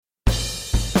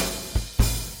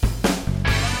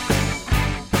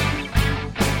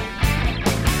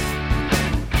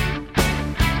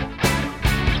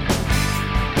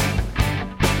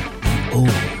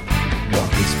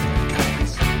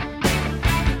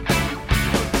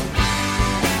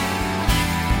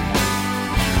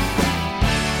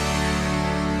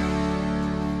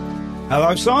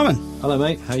Hello, Simon. Hello,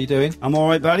 mate. How you doing? I'm all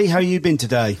right, buddy. How you been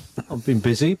today? I've been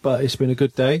busy, but it's been a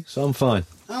good day, so I'm fine.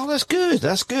 Oh, that's good.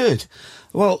 That's good.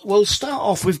 Well, we'll start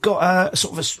off. We've got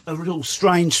a real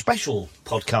strange special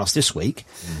podcast this week.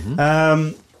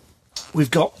 Mm-hmm.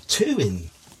 We've got two in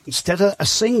instead of a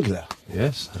singular.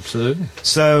 Yes, absolutely.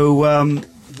 So,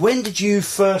 when did you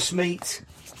first meet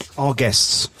our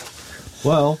guests?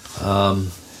 Well,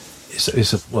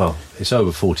 it's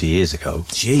over 40 years ago.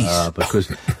 Jeez. Because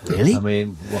really, I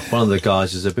mean, one of the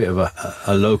guys is a bit of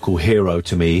a local hero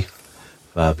to me,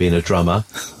 being a drummer.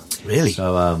 Really.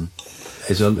 So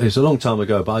it's a long time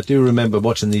ago, but I do remember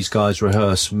watching these guys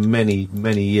rehearse many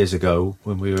years ago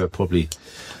when we were probably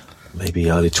maybe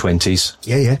early 20s.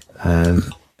 Yeah.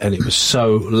 And it was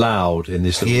so loud in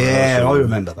this little rehearsal. I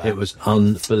remember that. It was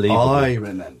unbelievable. I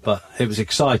remember. But it was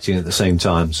exciting at the same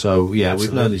time. So, yeah, Absolutely.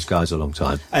 We've known these guys a long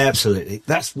time. Absolutely.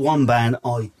 That's one band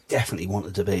I definitely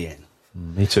wanted to be in.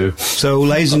 Me too. So,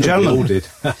 ladies and gentlemen. We all did.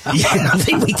 Yeah, I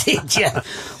think we did, yeah.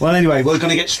 Well, anyway, we're going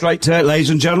to get straight to it,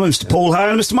 ladies and gentlemen. Mr. Paul Hale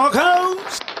and Mr. Mark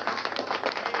Holmes.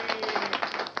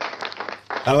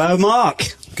 Hello, Mark.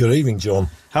 Good evening, John.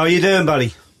 How are you doing,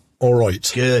 buddy? All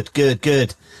right.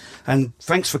 Good. And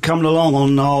thanks for coming along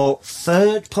on our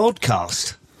third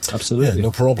podcast. Absolutely. Yeah,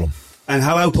 no problem. And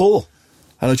hello, Paul.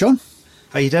 Hello, John.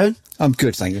 How you doing? I'm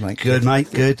good, thank you, mate. Good,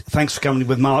 mate. Good. Thanks for coming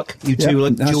with Mark. You two Yeah,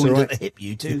 that's joined all right. at the hip,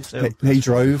 you two. So He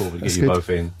drove. Cool, we get That's you good. both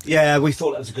in. yeah, we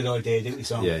thought that was a good idea, didn't we,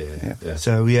 Simon? Yeah.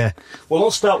 So, yeah. Well,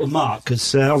 I'll start with Mark,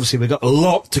 because obviously we've got a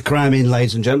lot to cram in,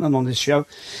 ladies and gentlemen, on this show.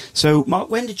 So, Mark,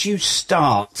 when did you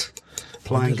start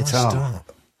playing When did I guitar? start?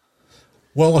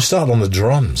 Well, I started on the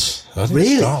drums. I didn't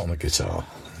Really? start on the guitar.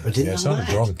 I didn't Yes, know I'm a that.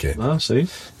 drum kit. Ah, see?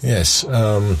 Yes.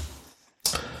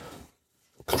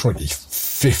 Probably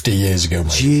 50 years ago,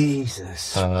 mate.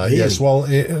 Jesus. Really? Yes, well,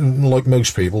 like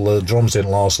most people, the drums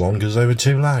didn't last long because they were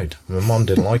too loud. My mum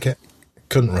didn't like it.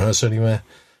 Couldn't rehearse anywhere.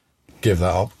 Give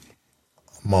that up.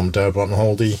 Mum, Dad went on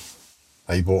holiday.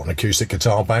 They bought an acoustic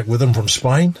guitar back with them from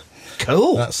Spain.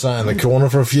 Cool. That sat in the corner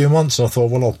for a few months. I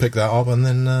thought, well, I'll pick that up and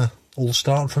then all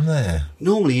start from there.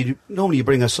 Normally you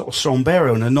bring a sort of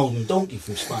sombrero and a northern donkey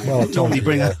from Spain. Well, a normally donkey,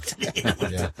 bring yeah.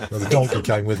 Yeah. Well, the donkey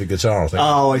came with the guitar, I think.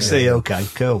 Oh, I see. Okay,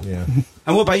 cool. Yeah.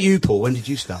 And what about you, Paul? When did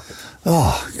you start?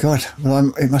 Oh, God.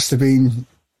 Well, it must have been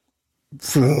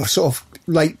sort of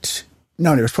late.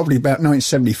 No, it was probably about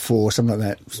 1974, something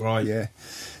like that. Right. Yeah,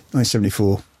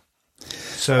 1974.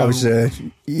 So I was,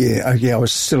 I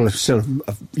was still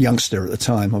a youngster at the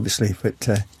time, obviously, but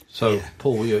So,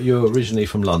 Paul, you're originally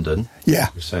from London. yeah.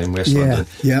 You're saying West Yeah, London.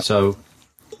 yeah. So,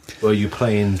 were you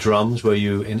playing drums? Were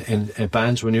you in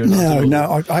bands when you were in London?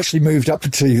 No, I actually moved up to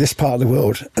this part of the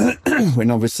world when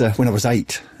I was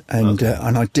 8, and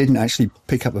I didn't actually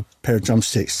pick up a pair of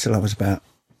drumsticks till I was about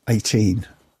 18,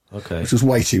 Okay. which was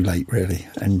way too late, really,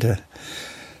 and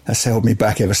that's held me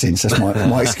back ever since. That's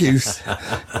my excuse.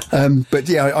 But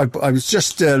yeah, I was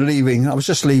just leaving. I was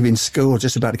just leaving school,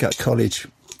 just about to go to college,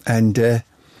 and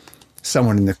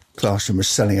someone in the classroom was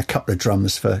selling a couple of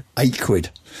drums for £8.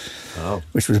 Oh.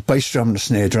 Which was a bass drum and a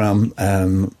snare drum,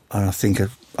 and I think a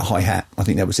hi-hat. I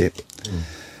think that was it.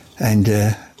 And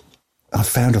I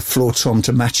found a floor tom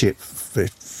to match it for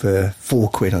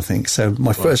 £4, I think. So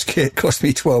my first kit cost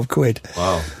me £12.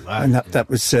 Wow. And that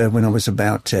was when I was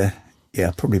about,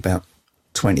 probably about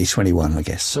 20, 21, I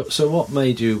guess. So what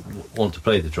made you want to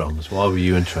play the drums? Why were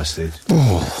you interested?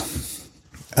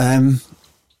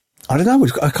 I don't know.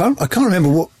 I can't remember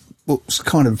what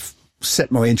kind of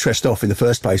set my interest off in the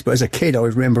first place. But as a kid, I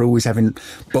remember always having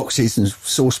boxes and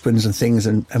saucepans and things,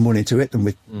 and wanting to hit them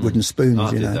with wooden spoons. I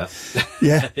you did know. that.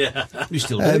 Yeah. you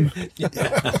still do.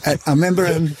 I remember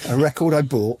a record I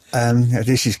bought.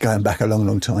 This is going back a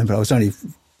long time, but I was only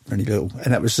little,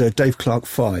 and that was Dave Clark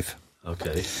 5.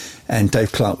 Okay. And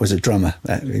Dave Clark was a drummer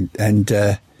and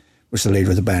was the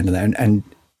leader of the band, and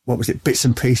what was it, Bits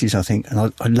and Pieces, I think, and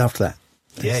I loved that.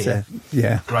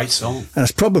 Yeah. Great song. And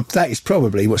that is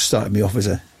probably what started me off as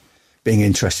being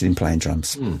interested in playing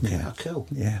drums. Yeah. Oh, cool.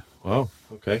 Yeah. Wow.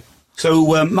 Okay.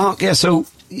 So, Mark, so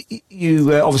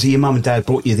you obviously your mum and dad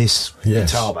brought you this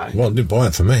Yes. guitar back. Well, didn't buy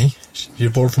it for me. You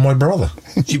bought it for my brother.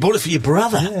 You bought it for your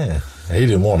brother. Yeah. He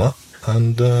didn't want it.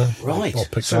 And Right. I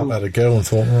picked up, had a go and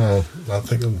thought, well, I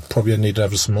think I probably need to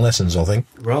have some lessons, I think.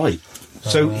 Right.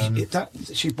 So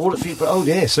she bought it for you. Oh,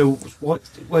 yeah. So what?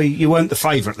 Well, you weren't the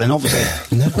favourite then,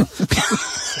 obviously. No.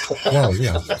 Well,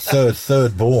 yeah,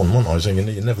 third born, wasn't I? So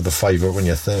you're never the favourite when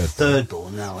you're third. Third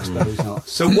born, no, I suppose not.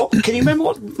 So what? Can you remember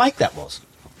what make that was?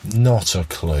 Not a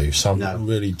clue. Some No.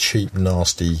 really cheap,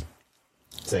 nasty,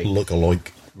 See.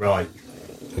 look-alike Right.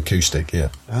 acoustic, yeah.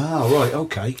 Ah, right.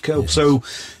 Okay. Cool. So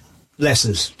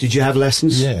Lessons. Did you have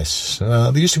lessons? Yes.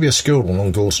 There used to be a school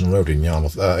along Dawson Road in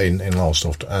Yarmouth, in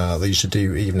Lowestoft. They used to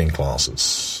do evening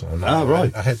classes. And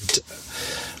right. I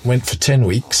went for 10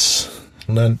 weeks,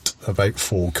 learnt about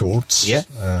 4 chords. Yeah.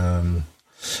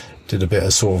 Did a bit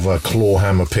of sort of claw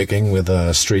hammer picking with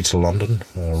Streets of London.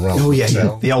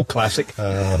 The old classic.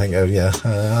 I think,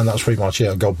 and that's pretty much it.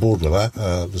 I got bored with that.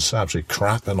 It was absolute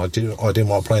crap, and I didn't want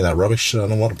to play that rubbish,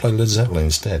 and I wanted to play Led Zeppelin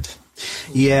instead.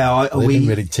 Yeah, we didn't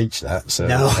really teach that, so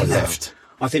I left.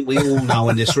 I think we all know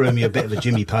in this room you're a bit of a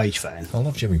Jimmy Page fan. I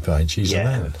love Jimmy Page. He's a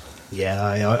man. Yeah,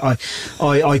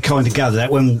 I kind of gather that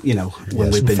when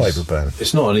we've been. Favourite band.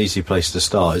 It's not an easy place to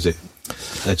start, is it?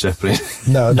 Led Zeppelin.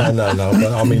 No. But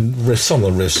I mean, some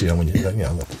of the riffs, when you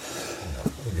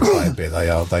play a bit,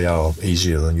 they are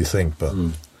easier than you think, but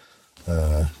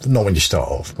not when you start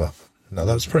off. But no,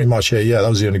 that's pretty much it. Yeah, that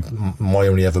was my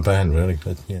only ever band, really.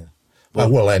 But, yeah.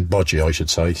 And Budgie, I should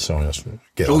say. Sorry,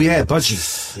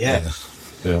 Budgie. Yeah.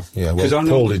 Well,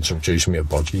 Paul introduced me to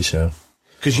Budgie, so.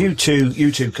 Because you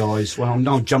two guys, well,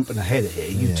 I'm jumping ahead of here.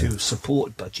 You two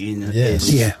supported Budgie.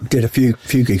 Yeah, did a few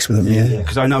gigs with them. Yeah,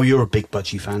 because I know you're a big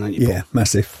Budgie fan, aren't you? Yeah,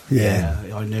 massive. Yeah,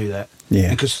 I knew that.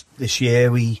 Yeah, because this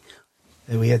year we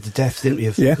had the death, didn't we,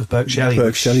 of Burke Shelley?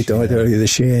 Burke Shelley died earlier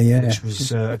this year. Yeah, which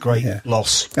was a great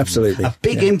loss. Absolutely, a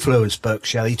big influence, Burke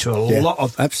Shelley, to a lot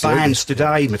of bands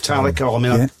today. Metallica. I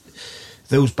mean,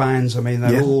 those bands. I mean,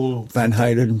 they're all Van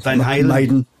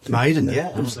Halen, Maiden.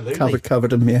 Yeah, absolutely. Covered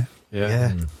them. Yeah.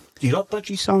 Yeah. Do you like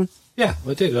Budgie, Simon? Yeah,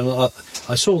 I did. And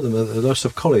I saw them at the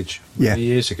Lowestoft College many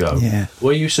years ago. Yeah.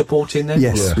 Were you supporting them?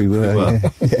 Yes, we were.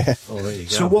 Yeah. Oh, there you go.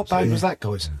 So what band was that,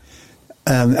 guys?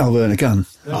 Alverna Gun.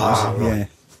 Right.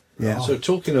 Yeah. So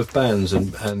talking of bands,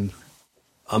 and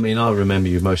I mean, I remember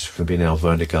you most from being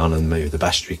Alverna Gun and maybe the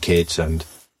Bastry Kids and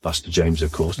Buster James,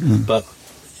 of course. But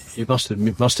you must have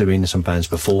been in some bands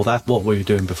before that. What were you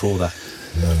doing before that?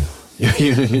 No.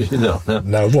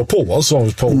 No. Well, Paul was. So I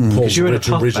was Paul's you were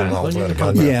original.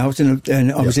 Yeah, I was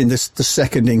in the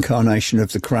second incarnation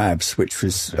of the Crabs, which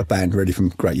was a band really from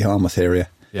Great Yarmouth area.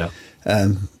 Yeah.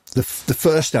 The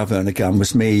first Alverna Gun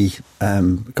was me, a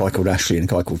guy called Ashley and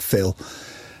a guy called Phil,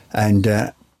 and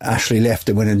Ashley left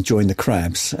and went and joined the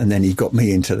Crabs, and then he got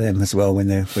me into them as well when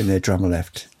their drummer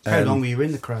left. How long were you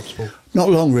in the Crabs for? Not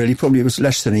long, really. Probably it was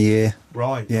less than a year.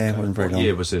 Right. Yeah, it wasn't very long. What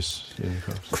year was this?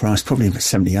 Christ, probably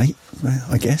 78,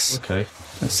 I guess. Okay.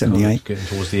 That's 78. Getting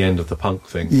towards the end of the punk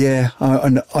thing. Yeah,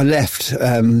 I left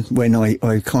when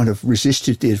I kind of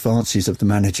resisted the advances of the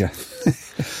manager.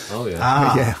 Oh,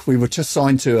 yeah. Yeah, we were just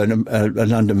signed to a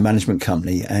London management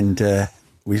company, and I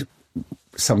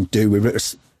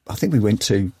think we went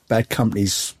to Bad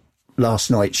Company's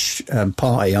last night's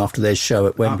party after their show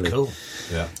at Wembley. Oh, cool.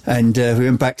 Yeah. And we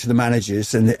went back to the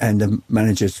managers, and the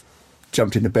managers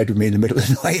jumped into bed with me in the middle of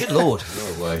the night. Good Lord.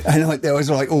 No way. And there was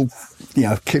like all,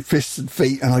 kick fists and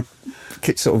feet, and I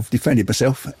sort of defended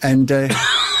myself. And I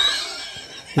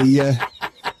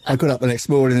got up the next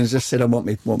morning and just said, I want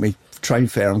me train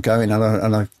fare, I'm going.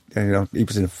 And I he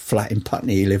was in a flat in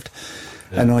Putney, he lived.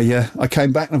 Yeah. And I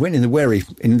came back and I went in the Wherry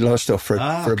in Lowestoft for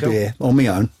a beer on my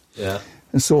own. Yeah.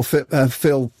 And saw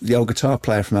Phil, the old guitar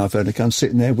player from Alverna Gun,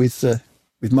 sitting there with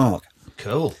Mark.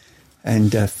 Cool.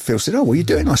 And Phil said, "Oh, what are you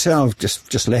doing?" I said, "Oh, I've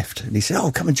just left." And he said, "Oh,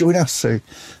 come and join us." So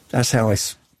that's how I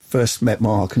first met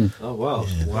Mark. And oh wow!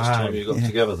 Yeah. Last time you got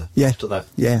together. After that.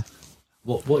 Yeah.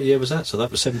 What year was that? So that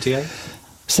was 78.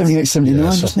 78, 79,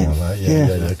 wasn't it? Like that.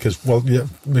 Yeah.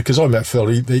 Because I met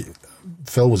Phil.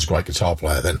 Phil was a great guitar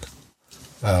player then.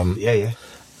 And.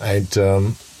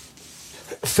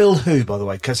 Phil who, by the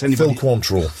way? Cause anybody... Phil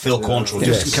Quantrill. Phil Quantrill,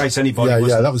 just in case anybody wasn't...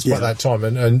 Yeah, that was about that time.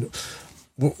 And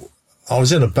I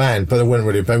was in a band, but we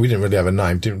didn't really have a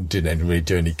name, didn't really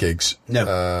do any gigs.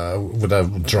 No. With a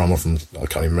drummer from, I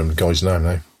can't even remember the guy's name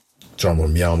now, drummer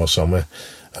from Yarmouth somewhere.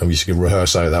 And we used to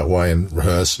rehearse out that way and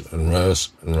rehearse, and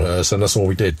that's all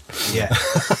we did. Yeah.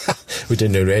 We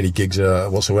didn't do any gigs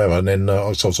whatsoever. And then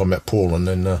I met Paul, and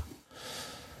then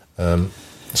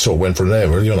sort of went from there,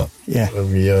 really, wasn't it? Yeah.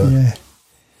 And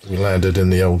we landed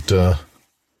in the old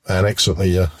annex at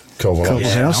the Colville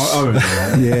House. I remember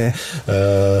that.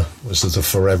 Yeah. This is a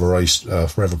forever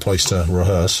place to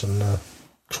rehearse, and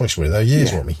Christ, we were there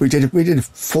years, weren't we? We did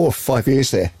 4 or 5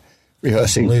 years there,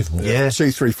 rehearsing. Unbelievable. Yeah.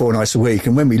 2, 3, 4 nights a week.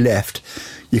 And when we left,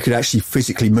 you could actually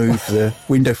physically move the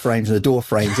window frames and the door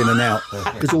frames in and out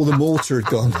because all the mortar had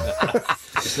gone.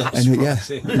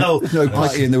 No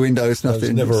putty in the windows,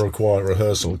 nothing. It was never a quiet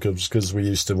rehearsal because we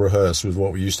used to rehearse with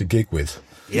what we used to gig with.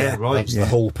 Yeah, right. The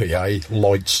whole PA,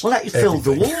 lights. Well, that filled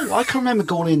the wall. I can remember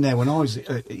going in there when I was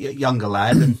a younger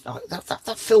lad, and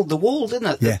that filled the wall,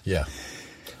 didn't it? Yeah.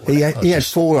 He had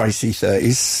 4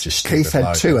 AC30s. Just Keith stupid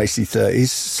had 2 like AC30s.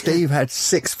 Steve had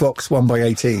 6 Vox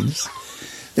 1x18s.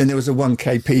 Then there was a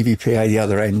 1K PVPA the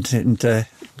other end, and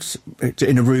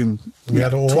in a room We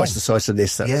had all twice on. the size of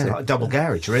this. That's Yeah, it. like a double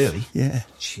garage, really. Yeah,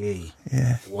 Gee.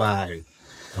 yeah. Wow.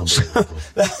 Unbelievable.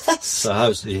 So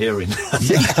how's the hearing?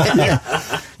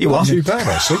 You Not what? too bad,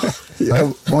 actually.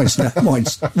 Yeah,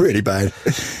 mine's really bad.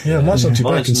 Yeah, mine's not too bad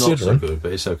Mine's not so considering. good,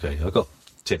 but it's okay. I've got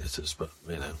tinnitus, but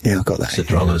Yeah, I've got that. It's a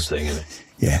drummer's thing, isn't it?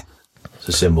 Yeah. It's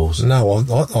the cymbals. No,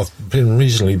 I've been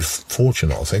reasonably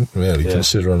fortunate, I think, really, Yeah.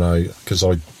 considering because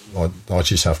I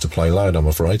just have to play loud, I'm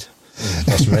afraid.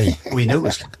 That's me. We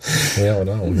noticed. Yeah, I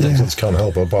know. I just can't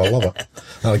help it, but I love it.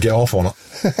 And I get off on it.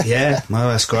 Yeah, well,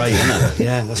 that's great, isn't it?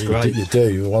 Yeah, that's great. You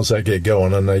do. Once they get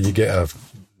going, and you get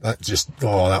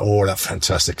that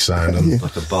fantastic sound. And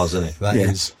Like a buzz, isn't it? that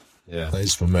Yeah. is Yeah. that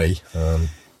is for me.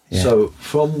 Yeah. So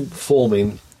from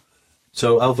forming,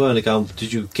 Alvernagun,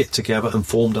 did you get together and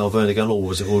formed Alvernagun, or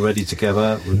was it already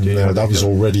together? No, that was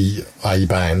already a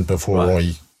band before Right.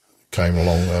 I came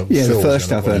along. Yeah, the Phil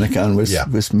first was Alvernagun Yeah.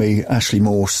 was me, Ashley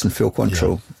Morse, and Phil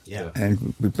Quantrill. Yeah.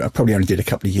 And I probably only did a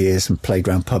couple of years and played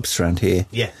round pubs around here.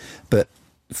 Yeah. But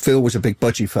Phil was a big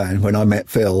Budgie fan when I met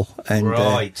Phil, and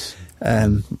Right.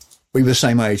 we were the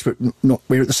same age, but not.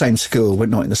 We were at the same school, but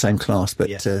not in the same class. But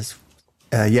he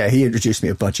introduced me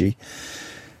to Budgie,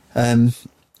 and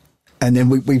then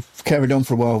we carried on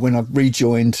for a while. When I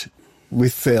rejoined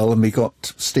with Phil, and we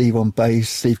got Steve on bass,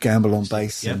 Steve Gamble on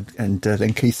bass, Yeah. and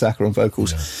then Keith Thacker on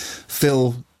vocals.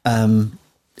 Phil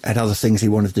had other things he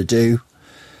wanted to do.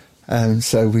 And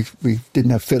so we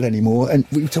didn't have Phil anymore, and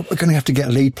we thought we're going to have to get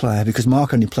a lead player because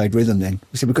Mark only played rhythm then.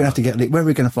 We said we're going to have to get where are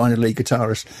we going to find a lead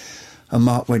guitarist? And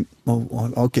Mark went,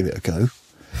 well, I'll give it a go.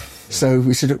 So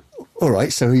we said, all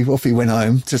right. So off he went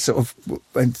home to sort of,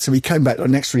 and so we came back the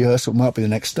next rehearsal, might be the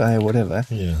next day or whatever.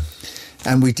 Yeah.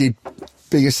 And we did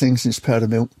biggest thing since Powder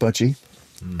Milk, Budgie,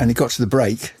 and it got to the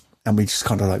break, and we just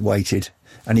kind of like waited,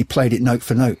 and he played it note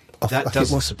for note. That like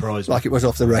doesn't it was, surprise me. like it was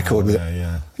off the record with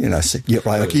Yeah. you know, so, yeah,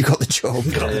 right, like, you got the job.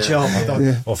 Got the job.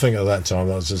 I think at that time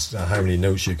that was just how many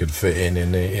notes you could fit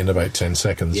in about 10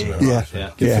 seconds. Yeah. Yeah. Yeah.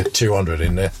 You Yeah. fit 200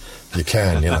 in there, you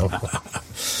can, you know.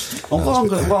 Well,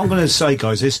 what I'm going to say,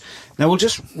 guys, is now we'll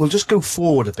just go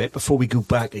forward a bit before we go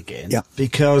back again. Yeah.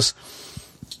 Because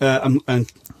and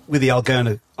with the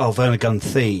Alvernagun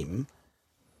theme,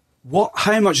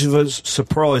 how much of a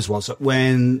surprise was it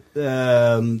when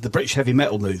the British heavy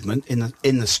metal movement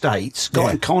in the States got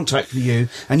Yeah. in contact with you,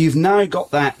 and you've now got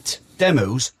that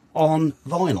demos on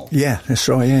vinyl? Yeah, that's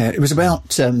right. Yeah, it was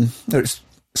about it was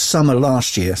summer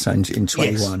last year, so in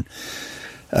 21.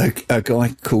 A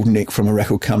guy called Nick from a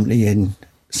record company in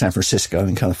San Francisco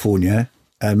in California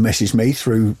messaged me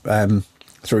through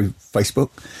Facebook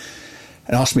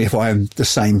and asked me if I am the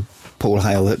same Paul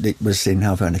Hale that Nick was in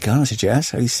Alvernagun. I said yes.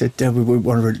 So he said we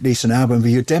want to release an album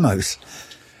with your demos.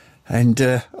 And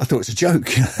I thought it was a joke.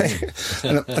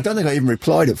 And I don't think I even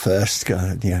replied at first.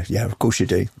 Yeah, of course you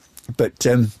do. But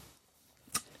and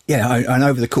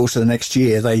over the course of the next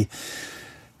year, they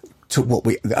took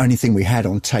the only thing we had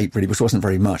on tape really, which wasn't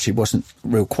very much. It wasn't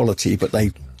real quality, but they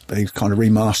kind of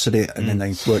remastered it, and then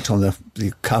they worked on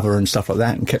the cover and stuff like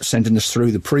that, and kept sending us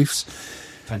through the proofs.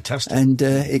 Fantastic. And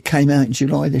it came out in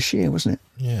July this year, wasn't it?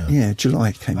 Yeah. Yeah, July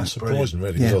it came That's out. surprising,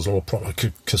 really, Yeah. because I was all proper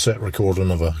cassette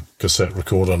recording of a cassette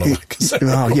recording of a cassette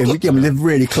Oh, yeah, I mean, they've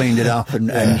really cleaned it up, and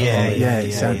Yeah.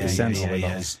 it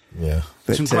sounds Yeah.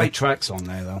 But, Some great tracks on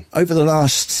there, though. over the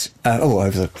last,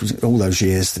 over all those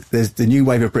years, the new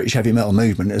wave of British heavy metal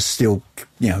movement has still,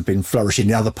 been flourishing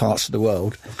in other parts of the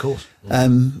world. Of course.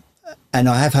 And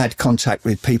I have had contact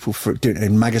with people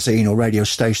in magazine or radio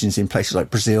stations in places like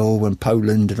Brazil and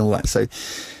Poland and all that. So,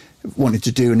 wanted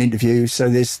to do an interview. So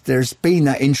there's been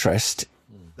that interest.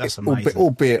 That's amazing.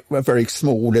 Albeit a very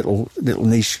small little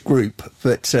niche group,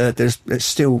 but it's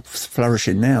still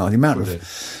flourishing now. The amount of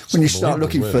when you start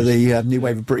looking for the new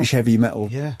wave of British heavy metal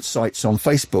sites on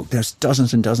Facebook, there's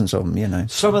dozens and dozens of them.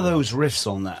 Some of those riffs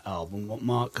on that album, what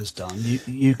Mark has done,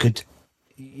 you could,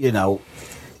 you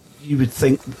would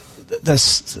think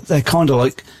they're kind of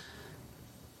like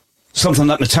something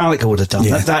that Metallica would have done.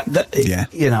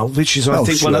 Yeah. Which is I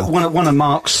think sure. one of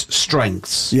Mark's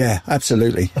strengths. Yeah,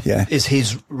 absolutely. Yeah. Is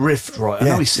his riff right? I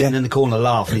know Yeah, he's sitting in the corner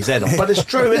laughing his head off, but it's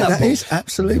true, isn't it? That is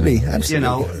absolutely.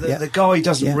 The guy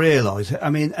doesn't realise it. I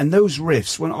mean, and those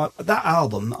riffs, that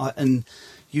album, and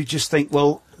you just think,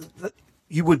 well,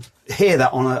 you would hear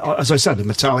that on as I said, a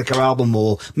Metallica album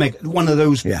or one of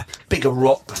those bigger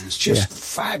rock bands. Just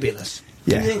fabulous.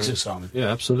 Do you think so, Simon? Yeah,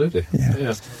 absolutely.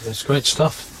 Yeah. It's great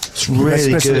stuff. It's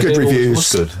really That's good. good It reviews.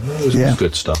 was good. It was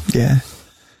good stuff. Yeah.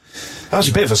 That was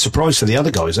a bit of a surprise for the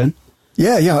other guys then.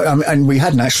 Yeah. And we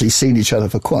hadn't actually seen each other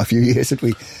for quite a few years, had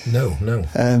we? No.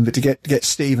 But to get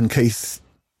Steve and Keith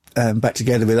back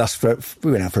together with us,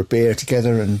 we went out for a beer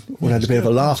together and we had a bit of a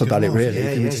laugh about it,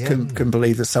 really. We just couldn't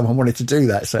believe that someone wanted to do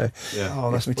that. So,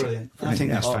 oh, that's brilliant. I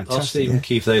think that's fantastic. Steve and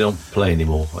Keith, they don't play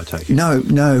anymore, I take it?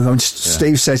 No.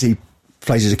 Steve says he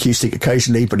plays his acoustic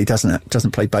occasionally, but he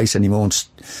doesn't play bass anymore. And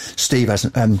Steve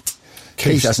hasn't.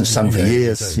 Keith hasn't sung for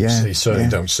years. He certainly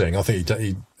don't sing. I think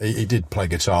he did play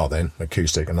guitar then,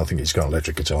 acoustic, and I think he's got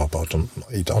electric guitar, but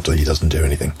he doesn't do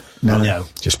anything. No.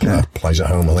 Just plays at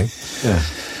home, I think. Yeah.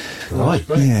 Right.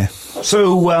 Yeah.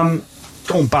 So,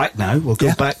 going back now, we'll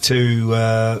go back to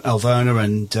Alverna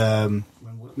and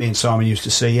when me and Simon used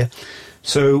to see you.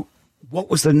 So,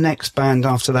 what was the next band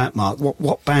after that, Mark?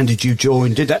 What band did you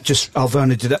join?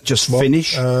 Alverna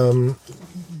finish?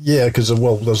 Yeah, because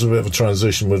there's a bit of a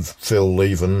transition with Phil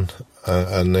leaving,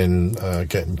 and then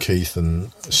getting Keith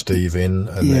and Steve in,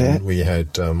 and then we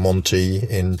had Monty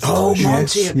in. Oh,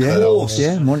 Monty, of course.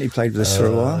 Yeah, Monty played with us for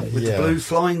a while with the Blue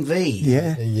Flying V.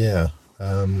 Yeah.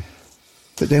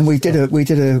 But then we did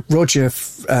a Roger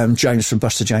James from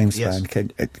Buster James band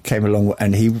came along,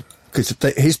 and because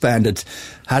his band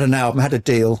had an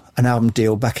album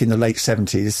deal back in the late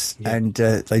 70s, and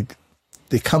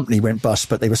the company went bust,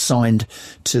 but they were signed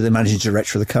to the managing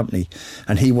director of the company,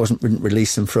 and he wouldn't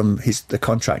release them from the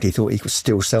contract. He thought he could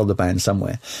still sell the band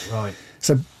somewhere. Right.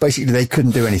 So basically, they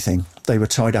couldn't do anything. They were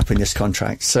tied up in this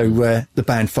contract. So the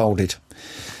band folded.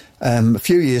 A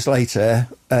few years later,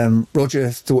 Roger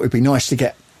thought it'd be nice to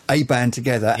get a band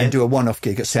together and do a one-off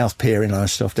gig at South Pier in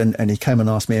Lowestoft, and he came and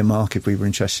asked me and Mark if we were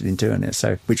interested in doing it.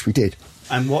 So, which we did.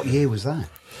 And what year was that?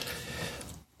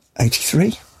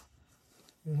 83.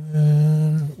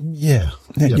 Yeah,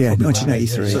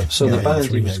 1983. So the band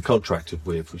he was contracted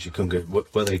with, which you couldn't get,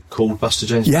 were they called Buster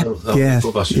James? Yeah,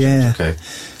 Buster James. Okay.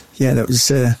 Yeah, that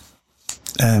was.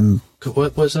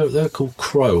 What was that? They're called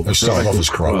Crow. They started off as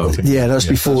Crow. I think. Yeah, that was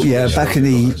before. Back in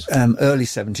the early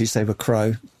 70s, they were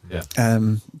Crow. Yeah.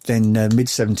 Then mid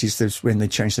 70s, was when they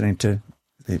changed the name to.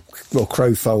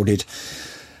 Crow folded.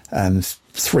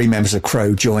 3 members of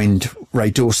Crow joined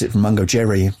Ray Dorset from Mungo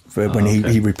Jerry when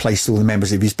he replaced all the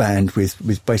members of his band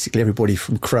with basically everybody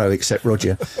from Crow except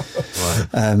Roger. Right.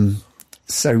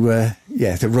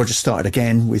 The Roger started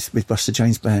again with Buster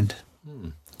James Band.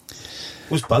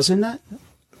 Was Buzz in that?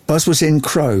 Buzz was in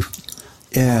Crow.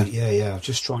 Yeah. Yeah.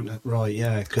 Just trying to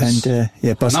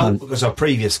Buzz Hunt. Because our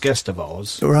previous guest of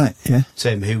ours, right? Yeah,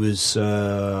 Tim, who was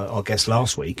our guest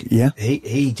last week. Yeah,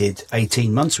 he did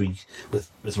 18 months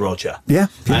with Roger. Yeah,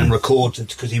 and recorded,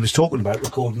 because he was talking about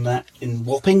recording that in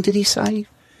Wapping. Did he say?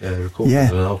 Yeah, recorded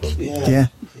an album. Yeah.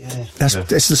 That's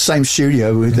the same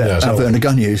studio that Alverna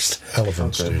Gunn used.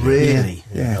 Elephant Studio. Really?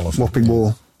 Yeah. Wapping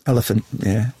Wall Elephant.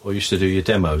 Yeah. Or used to do your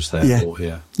demos there.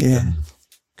 Yeah.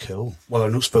 Cool. Well, I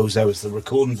don't suppose there was the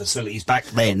recording facilities back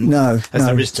then. No,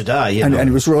 there is today. And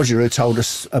it was Roger who told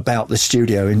us about the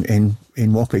studio in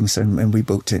Wapping, and we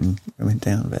booked it and went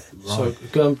down there. Right.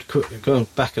 So going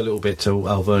back a little bit to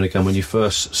Alverna Gunn, when you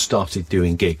first started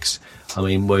doing gigs, I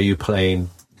mean, were you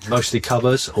playing mostly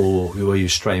covers, or were you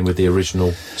straying with the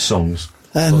original songs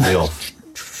on the off?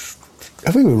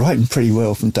 We were writing pretty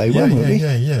well from day one, weren't we?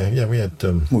 Yeah. We had.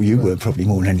 Well, you were probably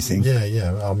more than anything.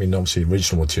 Yeah. I mean, obviously,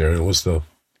 original material was the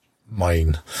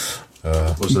main.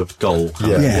 Was the goal.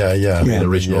 Yeah. An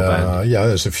original band. Yeah,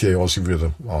 there's a few. Obviously,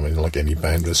 like any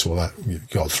band, there's all that. You've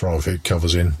got to throw a few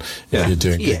covers in if you're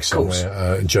doing gigs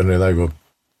somewhere. And generally, they were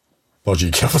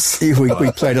budgie covers.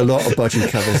 We played a lot of budgie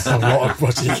covers. A lot of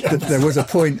budgie covers. There was a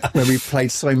point where we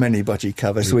played so many budgie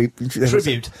covers.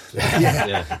 Tribute.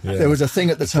 There was a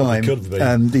thing at the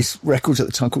time. These records at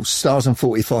the time called Stars on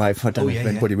 45. I don't know if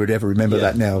anybody would ever remember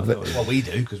that now. But well, we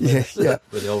do, because we're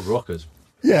the old rockers.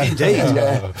 Yeah, indeed.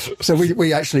 Yeah. So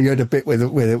we actually heard a bit with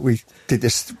it. We did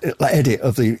this edit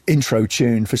of the intro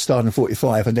tune for Stars on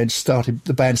 45, and then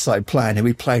the band started playing, and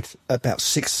we played about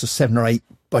 6 or 7 or 8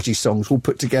 budgie songs all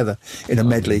put together in a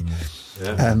medley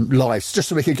live, just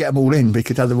so we could get them all in,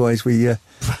 because otherwise we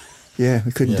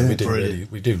couldn't do it.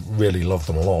 We did really love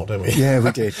them a lot, didn't we? Yeah,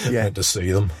 we did. Yeah, had to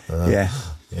see them.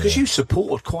 Because you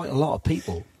supported quite a lot of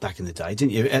people back in the day,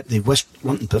 didn't you, at the West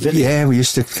London Pavilion? Yeah, we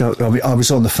used to go. I was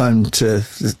on the phone to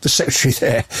the secretary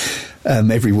there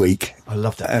every week. I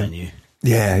love that venue.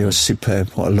 Yeah, it was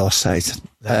superb. What a loss,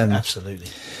 absolutely.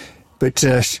 But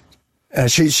I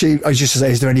used to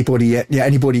say, is there anybody yet? Yeah,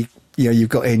 anybody you've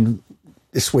got in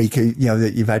this week,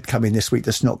 that you've had come in this week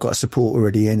that's not got a support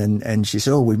already in? And she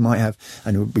said, we might have.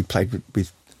 And we played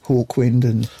with Hawkwind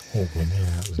and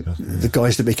the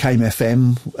guys that became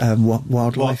FM,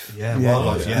 Wildlife.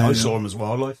 Wildlife. I saw them as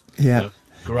Wildlife. Yeah.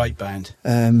 Great band.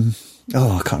 I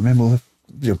can't remember.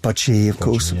 Budgie, of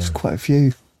course. yeah. There's quite a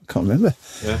few. Can't remember.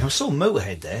 I saw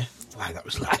Motorhead there. Wow, that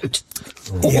was loud.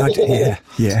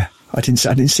 Yeah. I didn't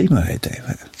see Motorhead there.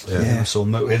 But I saw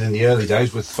Motorhead in the early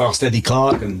days with Fast Eddie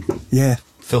Clarke and yeah.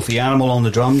 Filthy Animal on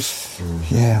the drums.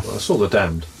 Yeah. Well, I saw the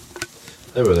Damned.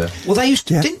 They were there. Well, they used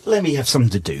to. Yeah. Didn't Lemmy have something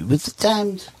to do with the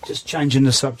Damned? Just changing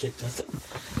the subject. I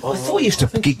thought he used to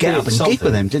think he get up did and gig with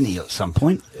something. them, didn't he, at some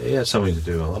point? He had something to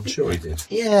do with it. I'm sure he did.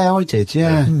 Yeah, I did.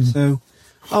 Yeah. So,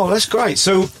 that's great.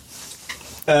 So,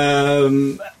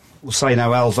 we'll say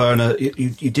now, Al Werner,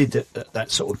 you did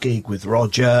that sort of gig with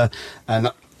Roger,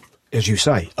 and as you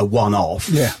say, a one-off.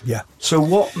 Yeah. So,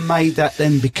 what made that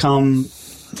then become?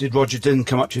 Did Roger didn't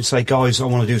come up to you and say, "Guys, I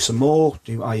want to do some more.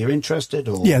 Are you interested?"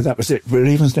 Or Yeah, that was it.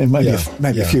 Really, wasn't it?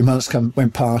 Maybe a few months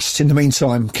went past. In the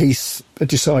meantime, Keith had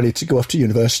decided to go off to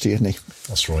university, hadn't he?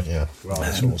 That's right, yeah.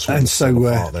 Right, And so,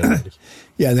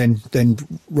 then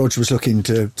Roger was looking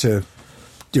to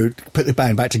put the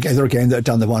band back together again that had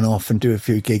done the one-off and do a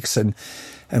few gigs, and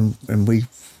we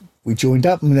joined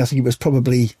up. And I think it was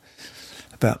probably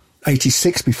about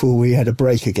 86 before we had a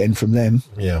break again from them.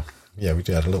 Yeah, we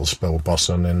had a little spell with Boss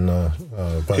and then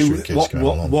Backstreet Kids going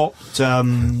along.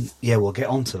 We'll get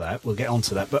onto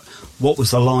that. But what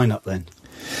was the lineup then?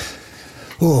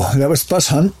 Oh, that was Buzz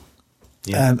Hunt.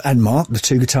 Yeah. And Mark, the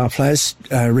two guitar players,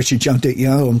 Richard Young Dick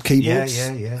Yo on keyboards,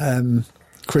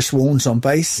 Chris Warnes on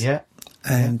bass,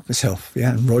 and myself,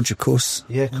 and Roger, of course,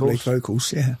 lead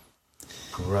vocals,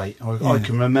 Great. I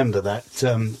can remember that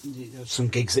some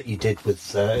gigs that you did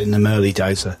with in the early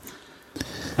days,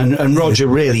 and Roger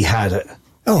really had it.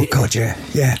 Oh God, yeah,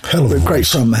 Hell of a great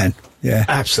voice. front man, yeah,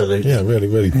 Absolutely. Yeah, really,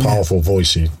 really powerful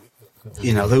voice.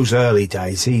 Those early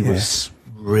days, he was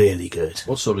really good.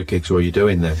 What sort of gigs were you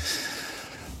doing then?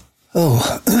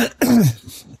 Oh,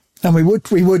 and we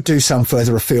would do some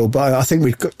further afield, but I think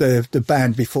we've got the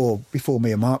band before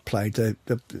me and Mark played.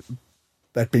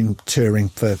 They'd been touring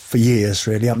for years,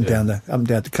 really, up and down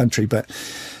the country. But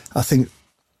I think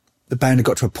the band had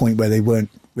got to a point where we weren't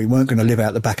going to live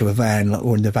out the back of a van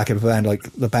or in the back of a van like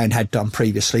the band had done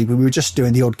previously. We were just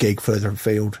doing the odd gig further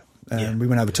afield. We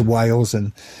went over to Wales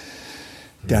and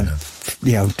down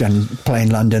playing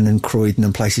London and Croydon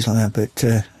and places like that.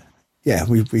 But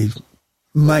we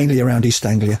mainly around East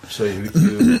Anglia. So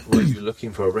were you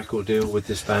looking for a record deal with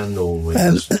this band, or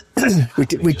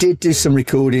we did do some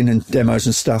recording and demos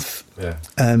and stuff. Yeah.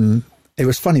 It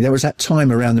was funny. There was that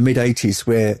time around the mid-'80s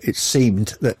where it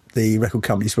seemed that the record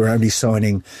companies were only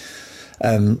signing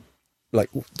like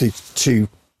the two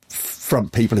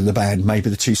front people in the band, maybe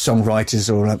the two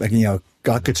songwriters or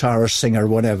guitarist, singer, or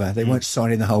whatever. They weren't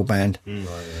signing the whole band.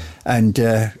 And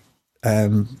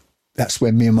that's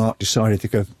when me and Mark decided to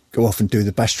go off and do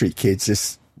the Backstreet Kids.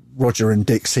 As Roger and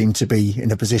Dick seemed to be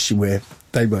in a position where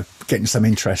they were getting some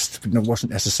interest, but it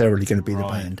wasn't necessarily going to be the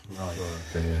band.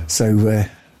 So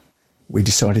we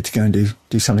decided to go and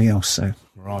do something else. So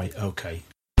Right, okay.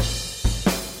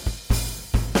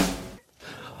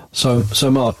 So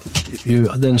Mark, you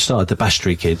then started the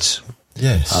Backstreet Kids.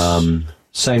 Yes.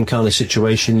 Same kind of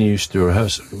situation. You used to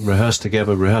rehearse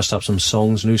together, rehearsed up some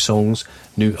songs, new.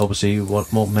 Obviously,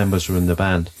 what more members were in the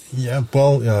band? Yeah,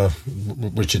 well,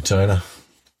 Richard Turner.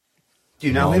 Do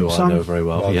you know him, I son? know very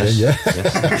well. Okay, Yes. yeah.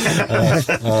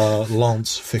 Yes.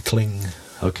 Lance Fickling,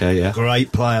 Okay. Yeah.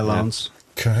 Great player, Lance.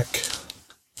 Kirk,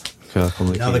 Kirk on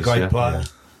the Another keys, great yeah. player.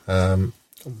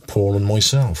 Paul and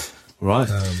myself. Right.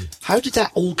 How did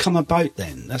that all come about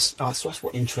then? That's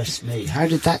what interests me. How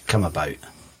did that come about?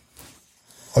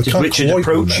 Did Richard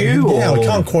approach you? Yeah, or? I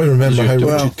can't quite remember how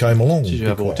Richard came along. Did you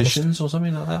have auditions or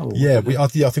something like that? Or Yeah, I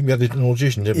think we had an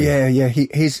audition, didn't we?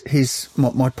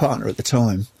 Yeah. My partner at the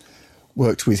time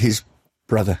worked with his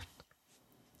brother.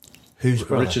 Whose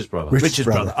brother? Richard's brother. Richard's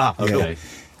brother. Ah, Okay. cool.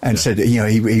 And said that,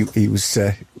 he was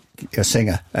a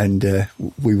singer, and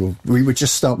we would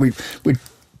just start. We'd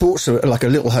bought like a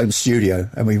little home studio,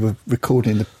 and we were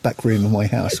recording in the back room of my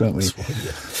house, weren't we?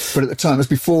 But at the time, it was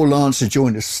before Lance had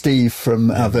joined us. Steve from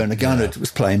Werner Gunnard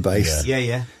was playing bass.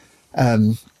 Yeah.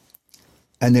 And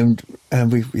then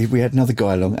we had another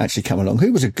guy come along,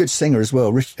 who was a good singer as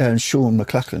well, Sean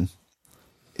McLachlan.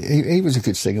 He was a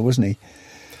good singer, wasn't he?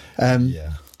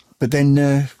 Yeah. But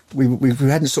then we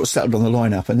hadn't sort of settled on the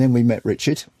lineup, and then we met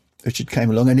Richard. Richard came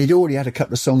along, and he'd already had a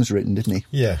couple of songs written, didn't he?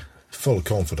 Yeah. full of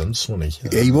confidence, wasn't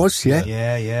he? He was, yeah.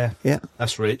 Yeah.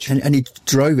 That's rich. And he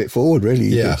drove it forward, really.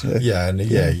 He Yeah, did,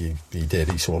 he did.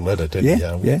 He sort of led it, didn't he?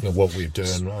 Yeah. What we were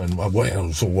doing and what we're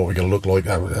going to look like.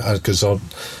 Because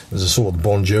there's a sort of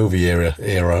Bon Jovi era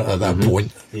at that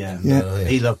point. Yeah. Yeah.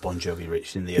 He loved Bon Jovi,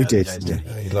 Rich, in the early did, days, yeah.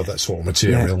 didn't he? He loved that sort of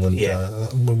material. Yeah.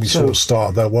 And when we sort of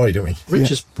started that way, didn't we?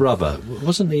 Richard's brother,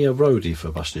 wasn't he a roadie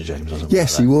for Buster James or something?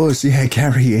 Yes, like he was. Yeah,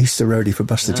 Gary used to roadie for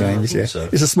Buster James. I Yeah, thought so.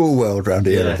 it's a small world round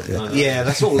here. Yeah,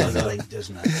 that's all linked,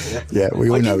 isn't it? Yeah, we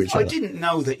all know each other. I didn't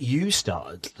know that you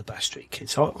started the Bash Street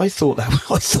Kids. I thought that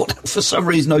for some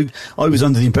reason I was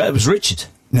under the impression it was Richard.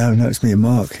 No, it's me and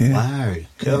Mark. Yeah. Wow,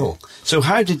 cool. So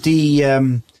how did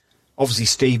the obviously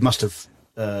Steve must have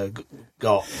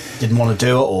didn't want to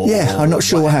do it, or I'm not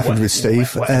sure what happened with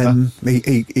Steve. Whatever.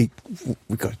 We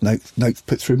got a note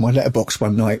put through my letterbox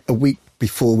one night a week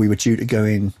before we were due to go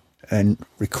in and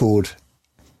record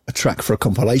a track for a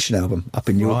compilation album up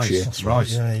in Yorkshire. Right.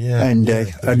 Yeah. And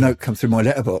a note come through my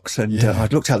letterbox, and I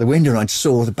looked out the window and I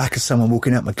saw the back of someone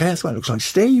walking out my gate. It looks like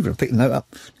Steve. And I picked the note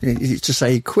up to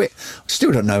say he quit. I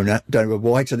still don't know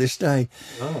why to this day.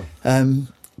 Oh.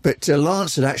 But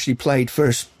Lance had actually played for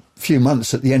a few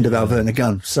months at the end of Alverna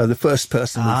Gun, so the first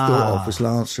person we thought of was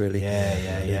Lance, really. He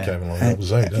came along. That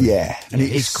was it. And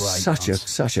he's great.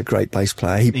 such a great bass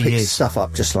player. He picks stuff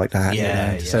up just like that.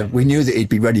 Yeah. So we knew that he'd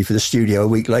be ready for the studio a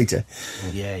week later.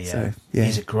 Yeah. So,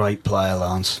 He's a great player,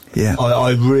 Lance. Yeah.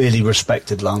 I really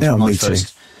respected Lance when I me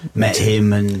first met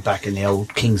him, and back in the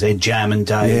old King's Head jamming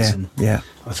days. Yeah.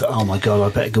 I thought, oh my God, I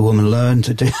better go home and learn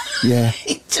to do. Yeah.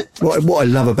 What I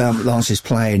love about Lance's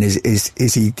playing is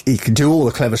he can do all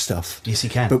the clever stuff. Yes, he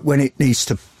can. But when it needs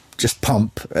to just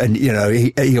pump, and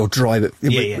he'll drive it,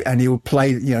 and he'll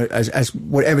play as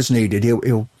whatever's needed. He'll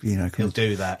do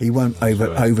that. He won't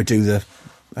overdo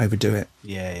it.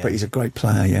 Yeah. But he's a great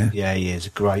player. Yeah. Yeah, he is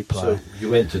a great player. So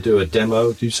you went to do a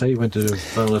demo? Did you say you went to do a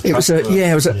It was at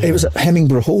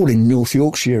Hemmingborough Hall in North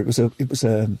Yorkshire. It was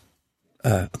a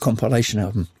compilation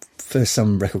album for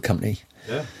some record company.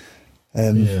 Yeah.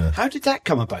 How did that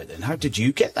come about then? How did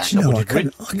you get that? Do you know, I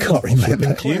can't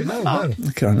remember. Do you remember? I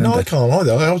can't remember. No, I can't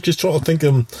either. I was just trying to think.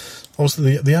 I was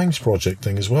the Ames Project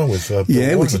thing as well with. Bill we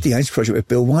Wyman. did the Ames Project with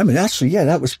Bill Wyman. Actually,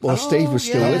 that was while Steve was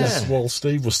still with us. While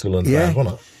Steve was still in the band,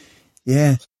 wasn't it?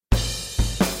 Yeah.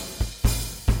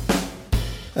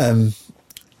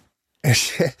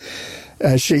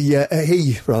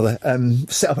 He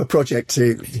set up a project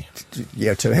to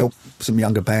help some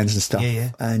younger bands and stuff.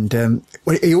 Yeah. And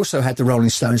he also had the Rolling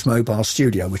Stones mobile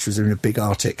studio, which was in a big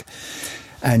Arctic,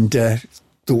 and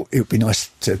thought it would be nice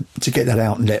to get that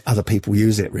out and let other people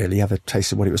use it. Really, have a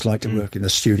taste of what it was like to work in a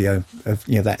studio of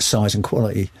that size and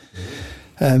quality.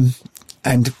 And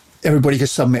everybody could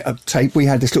submit a tape. We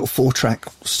had this little 4-track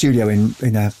studio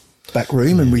in our back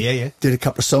room, and we did a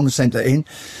couple of songs, sent it in,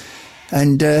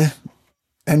 and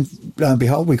lo and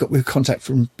behold, we got contact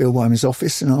from Bill Wyman's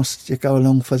office and asked to go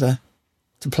along to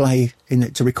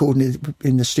record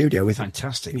in the studio with him.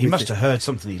 Fantastic. He must have heard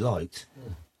something he liked.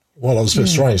 Well, it was a bit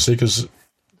strange, see, because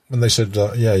when they said,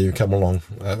 you come along,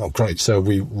 great. So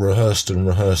we rehearsed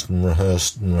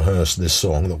this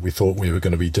song that we thought we were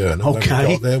going to be doing. And when we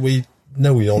got there, we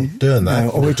aren't doing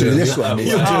that. We're doing this one.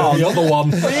 You're doing the other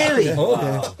one. Really?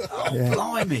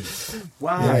 Blimey.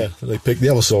 Wow. Yeah, they picked the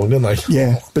other song, didn't they?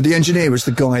 Yeah, but the engineer was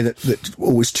the guy that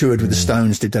always toured with the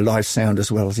Stones, did the live sound as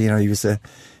well. He was their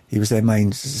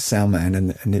main sound man,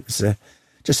 and it was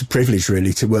just a privilege,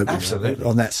 really, to work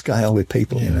on that scale with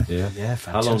people. Yeah,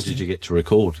 fantastic. How long did you get to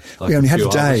record? We only had a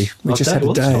day. We just had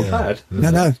a day. Not bad.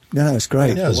 No, it's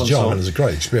great. Yeah, as a job, and it was a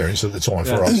great experience at the time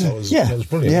for us. That was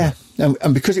brilliant. Yeah,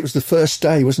 and because it was the first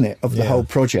day, wasn't it, of the whole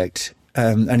project,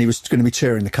 and he was going to be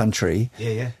touring the country.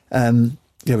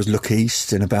 There was Look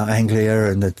East and About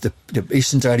Anglia and the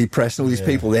Eastern Daily Press and all these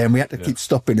people there, and we had to keep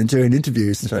stopping and doing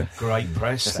interviews. And so great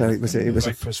press. So it was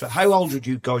great press. How old would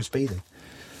you guys be then?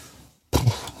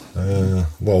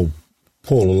 Well,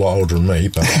 Paul a lot older than me,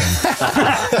 but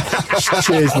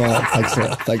cheers, Mark.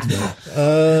 Thanks, Mark.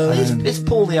 Is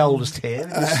Paul the oldest here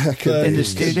in the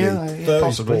studio? 30s,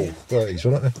 Possibly. 30s,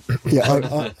 wasn't it?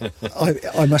 Yeah,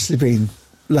 I must have been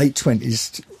late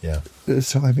 20s. Yeah, at the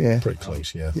time. Yeah, pretty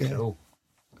close. Yeah. Cool.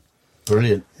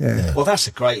 Brilliant. Yeah. Well, that's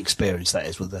a great experience. That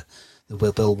is with the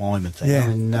Bill Wyman thing. Yeah,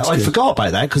 And, I forgot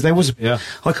about that because there was.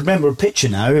 I can remember a picture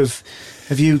now of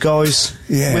you guys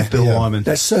with Bill Wyman.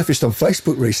 That surfaced on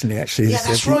Facebook recently, actually. Yeah,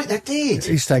 that's right. That did.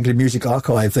 East Anglia Music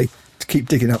Archive. They keep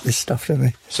digging up this stuff, don't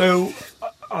they? So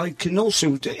I can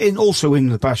also in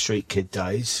the Bash Street Kid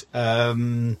days,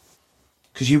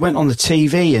 because Because you went on the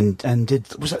TV and did,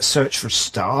 was that Search for a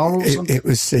Star or something? It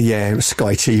was Sky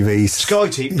TV. Sky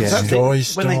TV. Yeah. Sky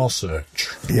Star Search.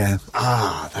 Yeah.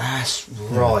 Ah, that's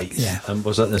right. Yeah. And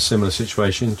was that in a similar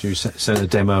situation? Did you send a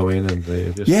demo in and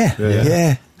they just...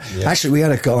 Yeah. Actually, we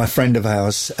had a friend of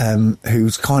ours,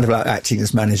 who's kind of like acting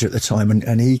as manager at the time,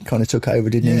 and he kind of took over,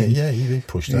 didn't he? Yeah, he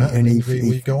pushed that. And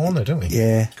we go on it, don't we?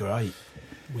 Yeah. Great.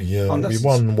 We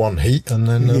won one heat, and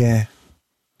then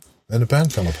then the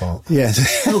band fell apart. Yeah.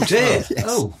 Oh dear. Yes.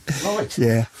 Oh, right.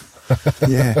 Yeah.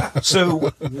 Yeah.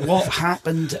 So what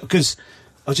happened? Because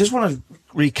I just want to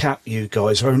recap you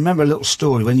guys. I remember a little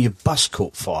story when your bus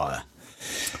caught fire.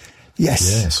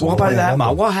 Yes. What about that,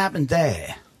 Mark? What happened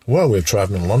there? Well, we were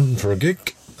travelling to London for a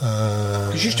gig.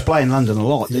 Because you used to play in London a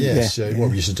lot, didn't Yes, what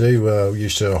we used to do, we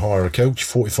used to hire a coach,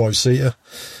 45-seater,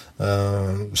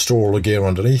 store all the gear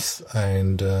underneath,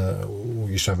 and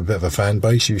we used to have a bit of a fan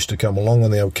base. Used to come along on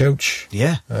the old coach.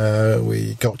 Yeah.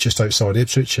 We got just outside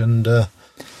Ipswich, and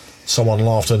someone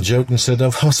laughed and joked and said,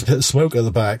 "Oh, there's a bit of smoke at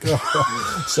the back."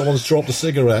 Someone's dropped a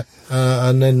cigarette,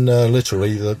 and then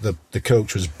literally the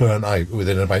coach was burnt out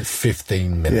within about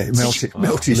 15 minutes. Yeah,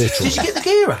 melted. Literally. Did you get the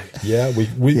gear out? Yeah,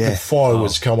 the fire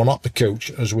was coming up the coach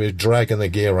as we were dragging the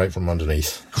gear out from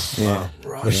underneath. Yeah.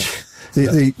 Right.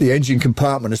 The engine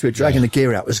compartment, as we were dragging the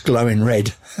gear out, was glowing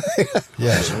red.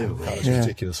 Yeah, that was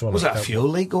ridiculous. Was that a fuel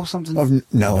leak or something?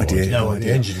 I've no idea. The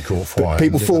engine caught fire.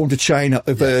 People formed a chain up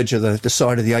the verge of the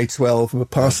side of the A12 and were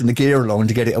passing the gear along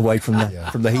to get it away from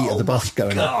the heat of the bus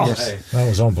going up. Yes. That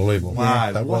was unbelievable.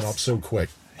 Wow. That went up so quick.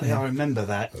 Yeah, I remember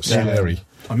that. It was scary.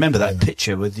 I remember that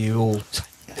picture with you all.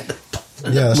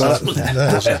 Yeah,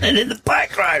 that's And in the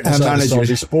background. Our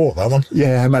manager, sport, that one.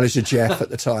 our manager Jeff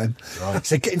at the time,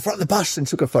 said, "Get in front of the bus," and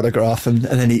took a photograph, and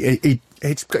then he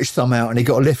got his thumb out and he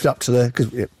got a lift up to the,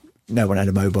 because no one had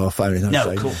a mobile phone in those days.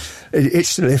 No, of course.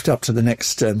 It's to lift up to the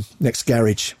next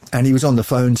garage, and he was on the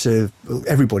phone to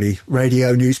everybody,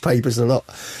 radio, newspapers, a lot.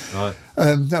 Right.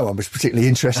 No one was particularly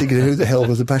interested because who the hell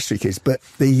was the Bastry Kids? But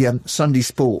the Sunday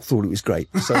Sport thought it was great.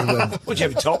 So, Would you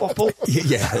have a top off, Paul?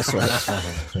 yeah, that's right.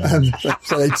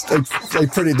 So they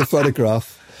printed the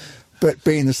photograph. But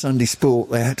being the Sunday Sport,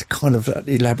 they had to kind of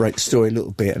elaborate the story a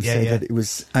little bit and say that it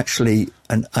was actually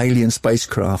an alien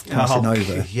spacecraft passing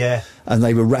over. Yeah. And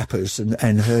they were rappers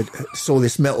and saw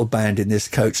this metal band in this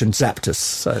coach and zapped us.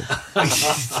 So,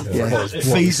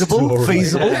 Feasible.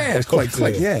 Yeah, it's quite.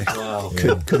 Yeah, Wow.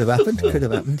 could have happened. Could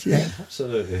have happened. Yeah,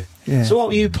 Absolutely. yeah. So what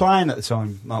were you playing at the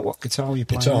time, Mark? What guitar were you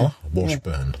playing? Guitar,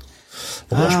 Washburn.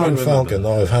 The I Washburn remember Falcon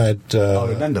I have had I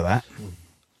remember that.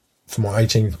 for my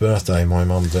 18th birthday. My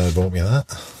mum and dad bought me that.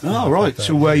 Oh, right.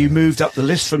 So where you moved up the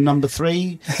list from number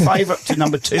 3, favourite to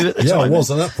number 2 at the Yeah, time. I was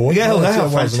at that point. Yeah,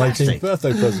 that wow, was an 18th fantastic.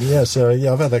 birthday present. Yeah, so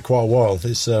I've had that quite a while.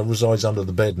 This resides under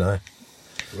the bed now.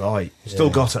 Right. Still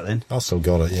got it then? I still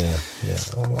got it. Yeah.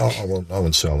 I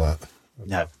won't sell that.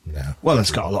 No. No. Well,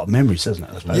 it's got a lot of memories, doesn't it?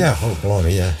 I suppose. Yeah. Oh,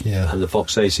 blimey. Yeah. And the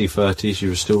Fox AC30s, you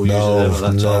were still using them at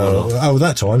that time or not? Oh,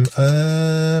 that time?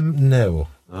 No.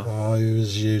 I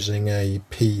was using a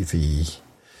PV.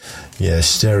 Yeah,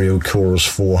 Stereo Chorus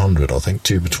 400, I think,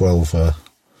 2x12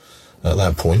 at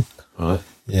that point. Right.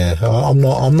 Yeah, I'm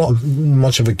not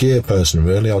much of a gear person,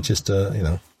 really. I'll just,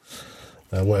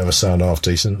 whatever sound half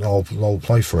decent, I'll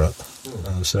play for it.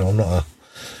 So I'm not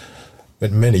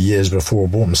been many years before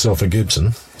I bought myself a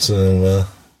Gibson. So,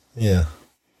 yeah.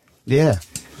 Yeah.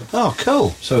 Oh, cool.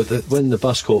 So when the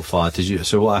bus caught fire,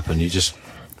 so what happened? You just...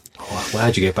 Well,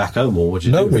 how'd you get back home, or what did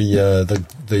you No, do?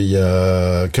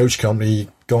 the coach company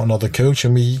got another coach,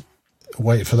 and we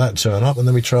waited for that to turn up, and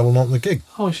then we travelled on the gig.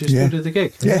 Oh, you still did the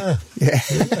gig? Yeah.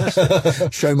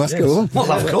 Show must go on.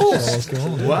 Well, of course.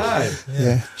 Wow.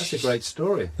 Yeah. That's a great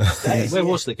story. Where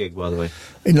was the gig, by the way?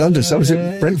 In London, so was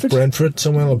it Brentford?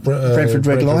 Somewhere like Brentford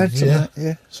Red Lion,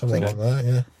 something like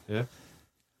that. Yeah.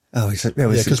 Oh, there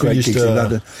was some 'cause we great used gigs to, in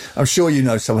London. I'm sure you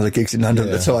know some of the gigs in London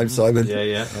at the time, Simon.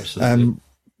 Yeah, absolutely.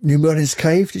 New Merlin's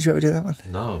Cave, did you ever do that one?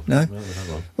 No. No? Remember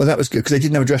that one. Well, that was good because they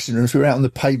didn't have dressing rooms. We were out on the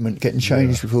pavement getting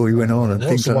changed before we went on and What's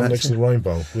things the like one that. next to the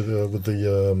rainbow with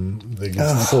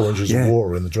the 4 inches of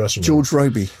water in the dressing room? George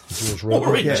Roby. George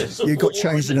Roby. Yeah, you got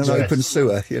changed in an open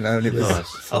sewer, and it was.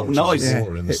 Nice. Oh, nice. Yeah,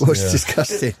 Water in it the- was yeah.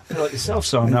 disgusting. Like yourself,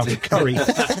 Simon, after curry.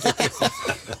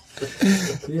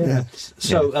 Yeah.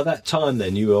 So at that time,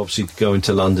 then you were obviously going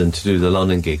to London to do the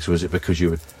London gigs. Was it because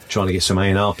you were trying to get some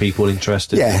A&R people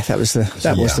interested? Yeah, that was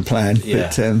the plan.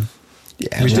 Yeah. But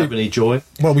Yeah, Did you have any joy?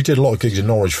 Well, we did a lot of gigs in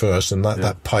Norwich first, and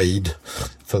that paid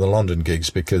for the London gigs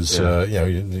because the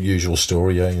usual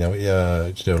story.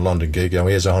 To do a London gig,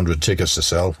 here's 100 tickets to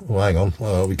sell. Well, hang on,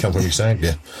 we come from East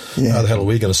Anglia. Yeah. How the hell are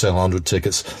we going to sell 100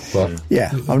 tickets? But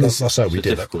that's how we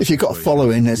did it. If you've got a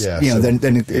following,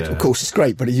 then of course it's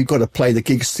great. But you've got to play the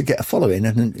gigs to get a following,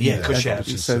 and push out.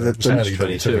 So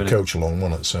you took a coach along,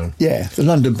 wasn't it? So the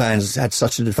London bands had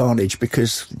such an advantage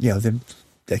because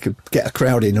they could get a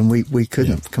crowd in, and we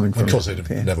couldn't coming from. Because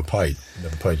they never paid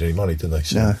any money, did they?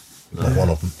 So not one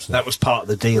of them. So. That was part of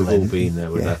the deal. We've all been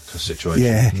there with that situation.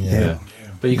 Yeah.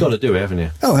 But you've got to do it, haven't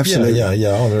you? Oh, absolutely. Yeah.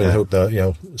 I really hope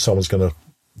that someone's going to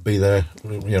be there,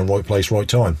 right place, right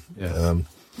time. Yeah.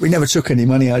 We never took any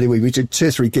money out of it. We did 2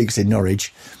 or 3 gigs in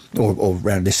Norwich or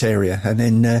around this area, and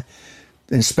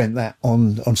then spent that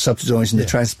on subsidising the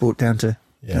transport down to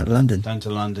London. Down to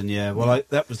London, yeah. Well,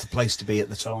 that was the place to be at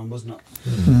the time, wasn't it?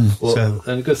 Well,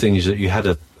 and the good thing is that you had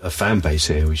a fan base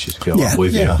here, which is go up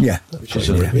with you. Yeah. Which is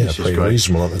pretty great.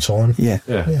 reasonable at the time. Yeah.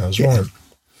 That's right.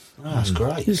 That's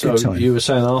great. It was So you were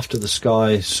saying after the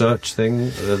Sky Search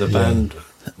thing, the band,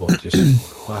 what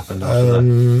happened after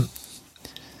that?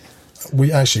 We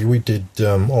did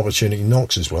Opportunity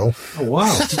Knocks as well. Oh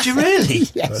wow! Did you really?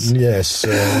 Yes.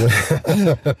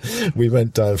 We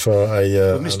went down for a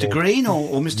Mr. Green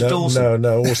or Mr. Dawson?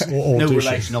 No, No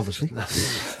relation, obviously.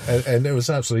 and it was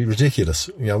absolutely ridiculous.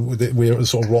 We were a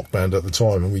sort of rock band at the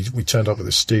time, and we turned up at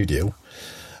the studio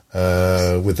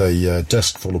with a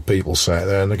desk full of people sat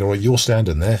there, and they go, "Right, you're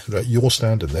standing there. Right, you're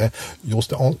standing there.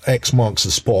 On X marks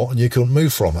the spot, and you couldn't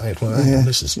move from it."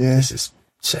 This is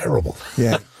terrible.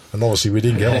 Yeah. And obviously, we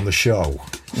didn't get on the show.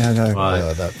 No.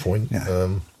 At that point.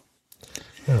 No.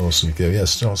 Where else did we go?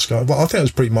 Yes, Sky. Well, I think it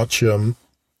was pretty much.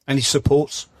 Any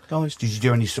supports, guys? Did you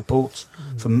do any supports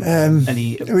from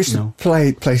any? We used to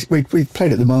play. We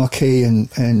played at the Marquee, and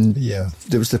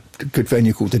there was a good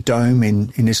venue called the Dome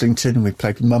in Islington, and we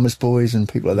played with Mama's Boys and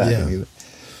people like that.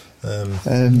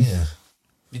 Yeah.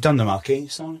 You done the Marquee,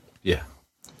 Simon? Yeah.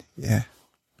 Yeah.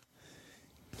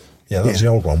 Yeah, that was the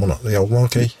old one, wasn't it? The old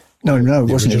Marquee. No,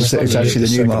 it wasn't. It was actually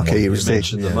the new Marquee. It was You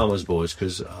mentioned the Mama's Boys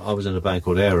because I was in a band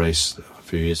called Air Race a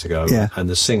few years ago, and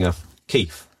the singer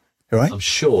Keith, right? I'm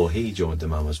sure he joined the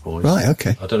Mama's Boys. Right,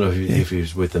 okay. I don't know if he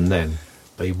was with them then,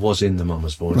 but he was in the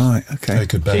Mama's Boys. Right, okay.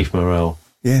 Keith Morrell.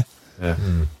 Yeah.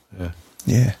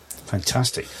 Yeah.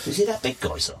 Fantastic. Is he that big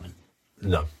guy, Simon?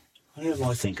 No. Who am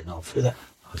I thinking of? Who that?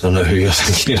 I don't know who you're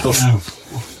thinking of. No.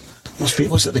 Must be.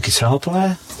 Was it the guitar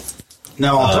player?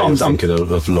 No, I'm thinking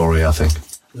of Laurie, I think.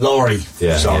 Laurie.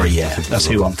 Yeah. Sorry, that's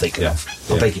who I'm thinking of.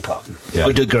 I beg your pardon. Yeah.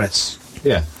 I digress.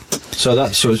 Yeah. So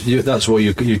that's what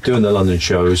you're doing the London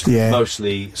shows. Yeah.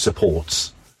 Mostly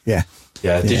supports. Yeah.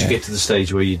 Yeah. Did you get to the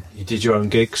stage where you did your own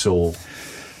gigs or?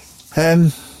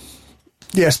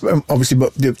 Yes, but obviously,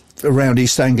 but around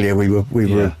East Anglia, we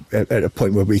were at a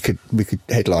point where we could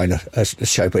headline a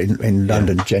show, but in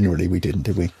London generally we didn't,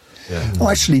 did we? Yeah. Oh,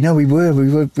 actually, no, we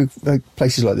were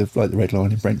places like the Red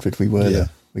Lion in Brentford. We were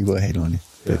headlining.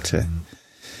 But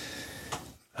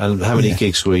and how many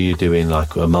gigs were you doing,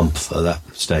 like a month at that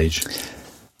stage?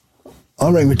 I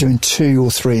reckon we're doing 2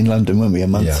 or 3 in London, weren't we, a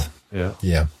month?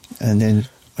 Yeah. And then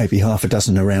maybe half a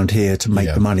dozen around here to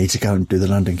make the money to go and do the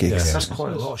London gigs. Yeah. That's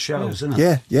quite a lot of shows, isn't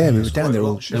it? Yeah, we were down there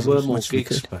all. There were more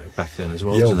gigs back then as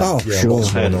well. Yeah, wasn't there? sure.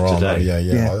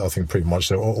 Yeah. I think pretty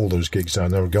much all those gigs down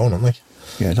there are gone, aren't they?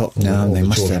 Yeah, they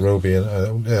must George have. Roby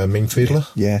and Mean Fiddler.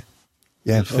 Yeah.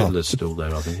 Fiddler's still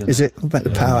there, I think. Is it about the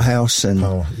Powerhouse and?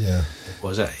 Oh, yeah. What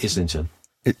is that? Islington.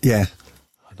 Yeah.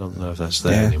 I don't know if that's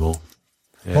there anymore.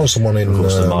 Yeah. What was the one in? Of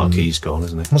course, the Marquee's gone,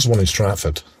 isn't it? What's the one in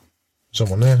Stratford?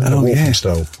 Someone there? Oh, yeah.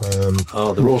 Walthamstow.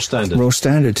 The Royal Standard. Royal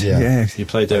Standard. Yeah. You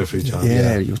played there a few times.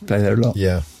 Yeah, you play there a lot.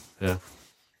 Yeah. Yeah.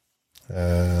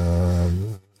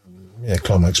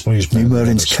 Climax Blues Band. New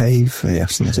Merlin's Cave. Yeah,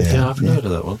 I've I've heard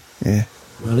of that one. Yeah.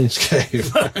 Merlin's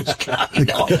Cave. Yeah,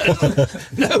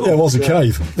 it was a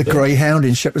cave. The Greyhound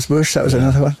in Shepherd's Bush. That was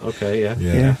another one. Okay, yeah.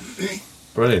 Yeah.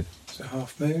 Brilliant. Is it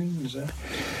Half Moon? Is that?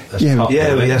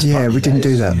 We didn't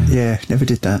do that. Yeah, never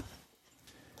did that.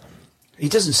 He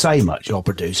doesn't say much, our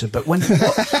producer, but what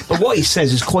he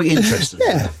says is quite interesting.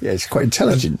 Yeah, it's quite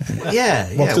intelligent.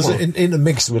 Because in the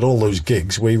mix with all those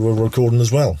gigs, we were recording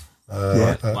as well.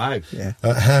 Wow. Yeah.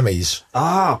 At Hammy's.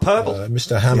 Purple.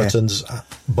 Mr. Hamilton's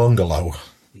bungalow.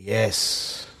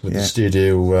 Yes. With the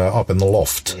studio up in the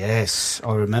loft. Yes,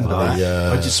 I remember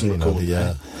that. I did some recording.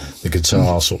 The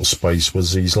guitar sort of space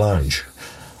was his lounge.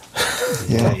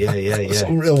 Yeah. It's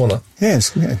unreal, wasn't it?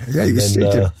 Yes, And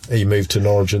then he moved to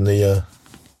Norwich in the...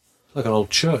 Like an old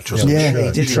church or something.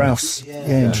 in Trouse.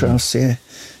 In Trouse, yeah.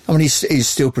 I mean, he's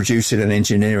still producing and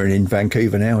engineering in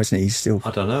Vancouver now, isn't he? He's still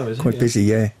I don't know, is quite busy,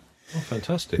 yeah. Oh,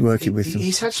 fantastic. Working with them.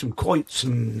 He's had some quite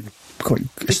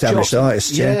established jobs.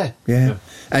 artists, yeah.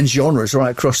 And genres, right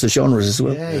across the genres as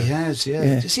well. Yeah, he has,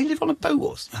 yeah. Does he live on a boat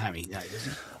or something? No,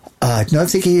 doesn't he? I don't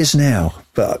think he is now,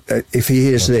 but if he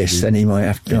hears this, then he might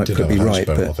have He did could have be a right.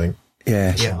 houseboat, But I think.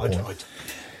 yeah, Yeah,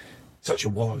 such a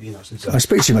while, since I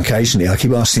speak to him occasionally. I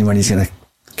keep asking him when he's going to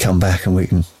come back and we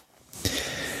can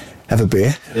have a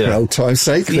beer for old time's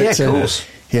sake. Yeah, But, of course.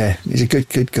 Yeah, he's a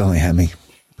good guy, Hammy.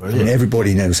 I mean,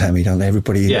 everybody knows Hammy, don't they?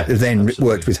 Everybody then absolutely.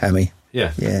 worked with Hammy.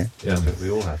 Yeah. Yeah. Yeah, I think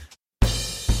we all have.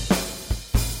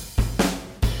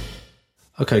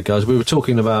 Okay, guys, we were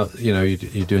talking about, you're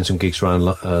doing some gigs around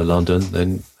London,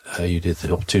 then you did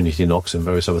the Opportunity Knocks and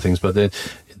various other things, but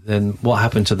then what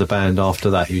happened to the band after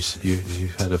that? You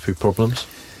had a few problems?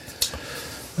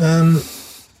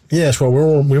 Yes, well,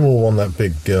 we were all on that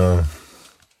big, that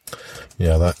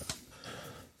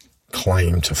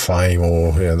claim to fame,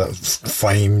 or that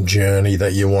fame journey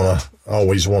that you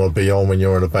always want to be on when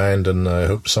you're in a band, and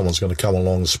hope someone's going to come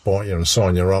along and spot you and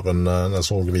sign you up, and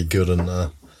that's all going to be good,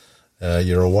 and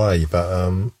you're away.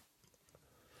 But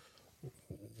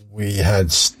we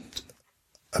had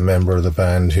a member of the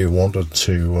band who wanted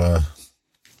to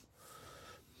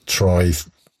try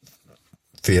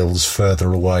fields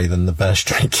further away than the Bash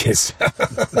Street Kids.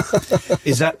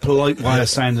 Is that polite way of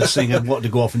saying the singer wanted to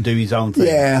go off and do his own thing?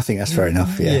 Yeah, I think that's fair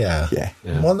enough. Yeah.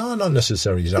 Well, no, not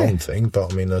necessarily his own thing,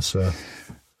 but I mean that's.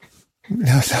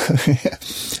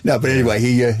 No, but anyway,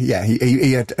 he had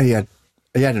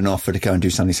an offer to go and do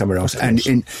something somewhere else, and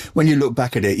when you look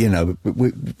back at it,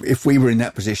 if we were in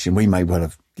that position, we may well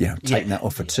have taken that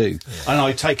offer too. And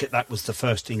I take it that was the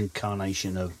first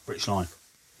incarnation of British Lion.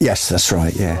 Yes, that's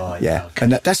right. Yeah, Right, yeah, okay.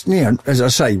 and that's as I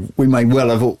say, we may well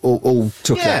have all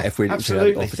took that if we absolutely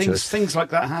if we had offered to us. things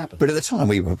like that happen. But at the time,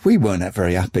 we weren't that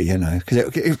very happy,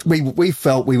 because we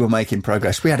felt we were making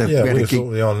progress. We had a we gig.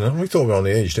 thought we were on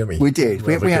the edge, didn't we? We did.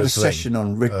 We had a good session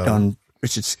thing. on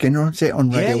Richard Skinner, was it, on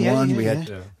Radio 1? We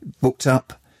had booked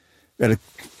up. We had a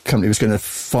company was going to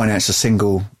finance a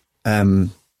single, and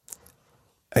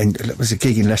it was a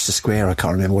gig in Leicester Square. I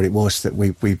can't remember what it was that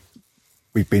we'd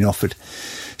been offered.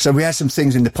 So we had some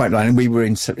things in the pipeline, and we were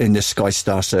in the Sky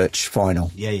Star Search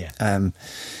final.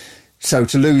 So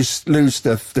to lose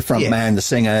the front man, the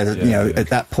singer, at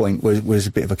that point was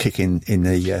a bit of a kick in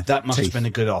the that must teeth. have been a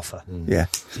good offer. Yeah.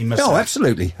 He must No, have.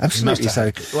 absolutely. He must have.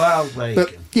 So, Well, there you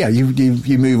but go. yeah,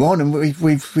 you move on, and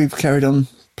we've carried on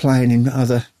playing in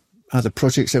other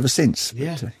projects ever since.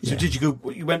 Yeah. But, So did you go?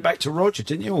 You went back to Roger,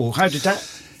 didn't you? Or how did that?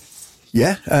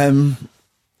 Yeah.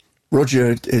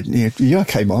 Roger, you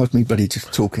okay, Mark? Me buddy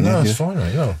just talking. No, here. it's fine,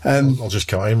 mate. No. I'll just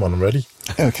cut in when I'm ready.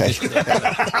 Okay.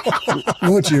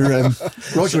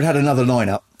 Roger had another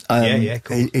lineup.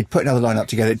 Cool. He'd put another lineup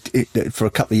together for a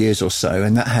couple of years or so,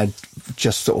 and that had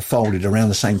just sort of folded around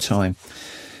the same time.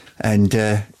 And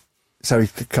so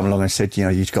he'd come along and said,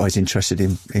 you guys interested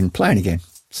in playing again?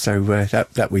 So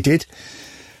that we did.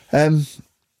 And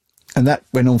that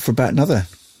went on for about another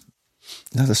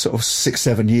sort of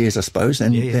 6-7 years, I suppose.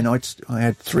 And then I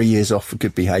had 3 years off for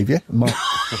good behaviour. Mark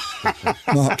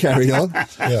carried on.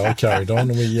 Yeah, I carried on.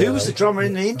 And Who was the drummer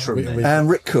in the interim? then?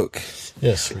 Rick Cook.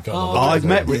 Yes, we got. I've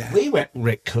met Rick. We met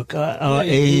Rick Cook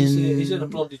he's in a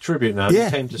Blondie tribute now. Yeah,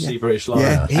 He came to see British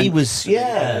Lion. Yeah. He was,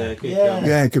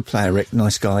 Yeah, good player, Rick.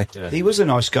 Nice guy. Yeah. He was a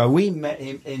nice guy. We met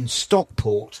him in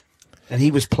Stockport, and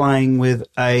he was playing with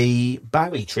a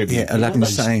Bowie tribute. Yeah, Aladdin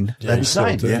Sane. Aladdin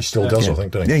Sane. He still does, I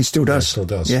think, doesn't he? Yeah, he still does. Still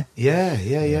does. Yeah.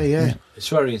 Yeah. It's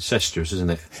very incestuous,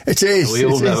 isn't it? It is. We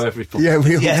all it know is. everybody. Yeah,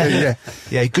 we all do, yeah.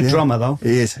 Yeah, good drummer though.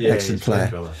 He is. Yeah, Excellent he's a great player.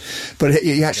 drummer. But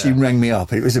he actually rang me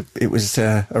up. It was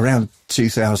around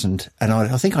 2000, and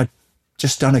I think I'd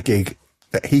just done a gig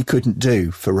that he couldn't do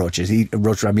for Rogers.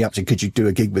 Roger rang me up and said, could you do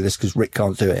a gig with us, because Rick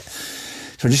can't do it.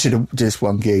 So I just did just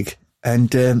one gig, and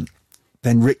then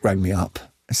Rick rang me up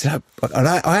and said,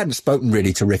 I hadn't spoken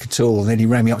really to Rick at all, and then he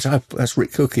rang me up and said, that's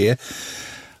Rick Cook here.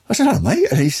 I said, hello, mate.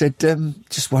 And he said,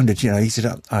 just wondered, he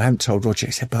said, I haven't told Roger.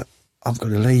 He said, but I'm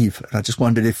going to leave. And I just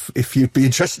wondered if you'd be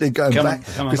interested in going back,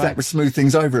 because that would smooth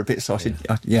things over a bit. So I said,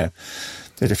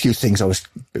 there's a few things I was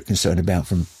a bit concerned about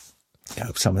from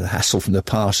some of the hassle from the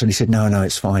past. And he said, no,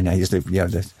 it's fine.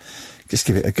 Just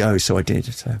give it a go. So I did.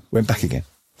 So went back again.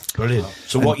 Brilliant.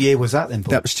 So what year was that then,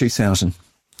 Paul? That was 2000.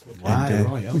 Wow,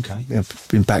 And, right, okay. I've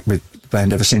been back with the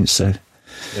band ever since. So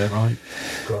Yeah. Right,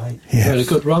 great. You had a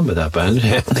good run with that band.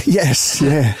 Yeah. yes,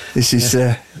 yeah. This is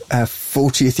our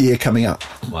 40th year coming up.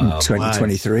 Wow.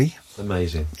 2023.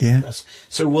 Amazing. Yeah.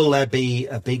 So will there be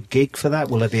a big gig for that?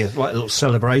 Will there be a little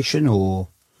celebration or?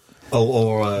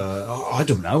 or I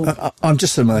don't know. I'm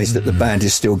just amazed that the band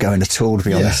is still going at all, to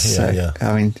be honest. yeah.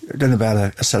 I mean, I don't know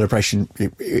about a celebration.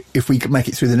 If we could make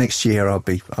it through the next year, I'll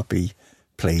be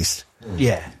pleased.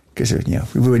 Yeah. Because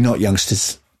we're not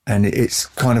youngsters, and it's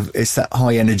that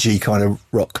high energy kind of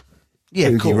rock,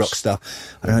 Of course. rock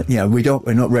stuff.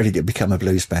 We're not ready to become a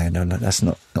blues band, and that's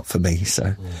not for me.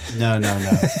 So No.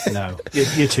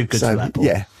 You're too good for that, Paul.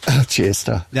 yeah. Oh, cheers,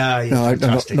 sir. No, you're I'm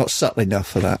fantastic. not subtle enough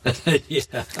for that.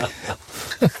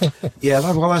 Yeah,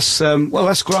 well,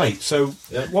 that's great. So,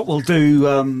 what we'll do?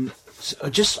 I'm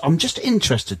just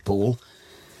interested, Paul,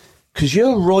 because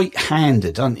you're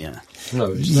right-handed, aren't you?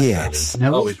 No, it's Yes.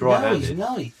 left-handed. Oh, he's right-handed.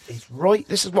 No, he's right.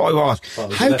 This is what I asked. Oh,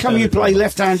 he's How come you left-handed play drummer.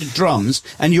 left-handed drums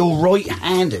and you're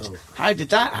right-handed? How did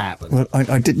that happen? Well,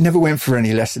 I never went for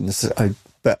any lessons,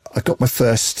 but I got my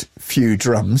first few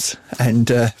drums and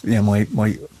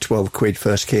my 12 quid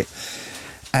first kit,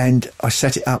 and I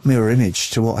set it up mirror image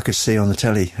to what I could see on the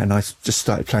telly, and I just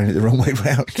started playing it the wrong way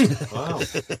round. Wow.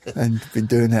 And been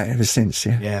doing that ever since.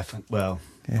 Yeah. Yeah. Well.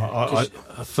 Yeah.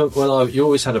 You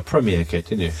always had a Premier kit,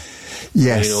 didn't you?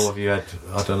 Yes. I mean, or have you had,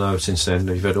 I don't know, since then,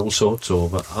 you've had all sorts,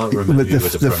 but I remember you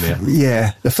with the Premier.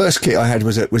 Yeah, the first kit I had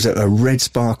was a red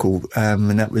sparkle,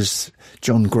 and that was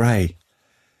John Gray,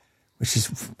 which is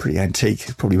pretty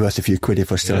antique, probably worth a few quid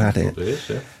if I still had it. Probably is,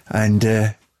 yeah. And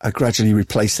I gradually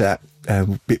replaced that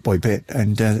bit by bit,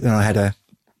 and then I had a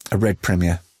red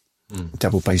Premier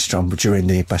double bass drum during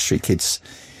the Bash Street Kids.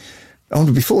 Oh,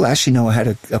 before that, actually, no, I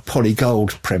had a Poly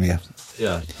Gold Premier.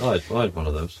 Yeah, I had one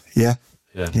of those. Yeah,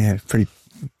 Yeah. pretty.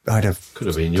 I'd have. Could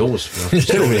have been yours. Could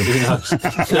have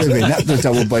been that the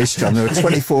double bass drum. There were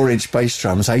 24-inch bass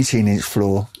drums, 18-inch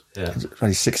floor, Yeah.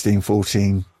 only 16,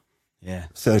 14, Yeah.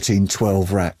 13,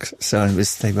 12 racks. So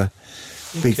they were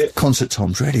big kit. concert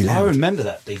toms, really I loud. remember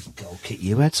that big gold kit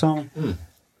you had, Simon.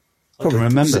 I Probably can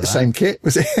remember was it that. the same kit,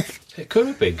 was it? It could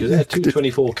have been, because they had two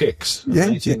 24 kicks, and Yeah,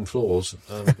 18 yeah. floors.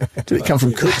 Did it come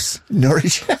from Cooks,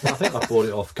 Norwich? I think I bought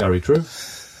it off Gary Drew.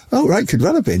 Oh, right, could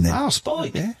well have been then. Ah,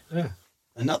 Spike. Yeah. Yeah.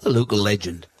 Another local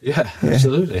legend. Yeah,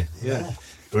 absolutely. Yeah.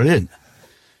 Brilliant.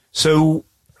 So,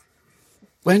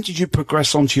 when did you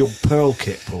progress onto your Pearl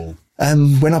kit, Paul?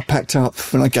 When I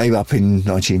gave up in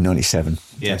 1997,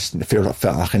 Yeah. I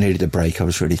felt like I needed a break. I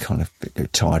was really kind of a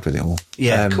bit tired with it all.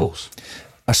 Yeah, of course.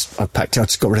 I packed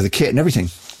out, got rid of the kit and everything.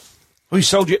 Oh, you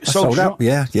sold I sold your- up,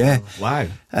 yeah. Wow.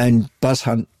 And Buzz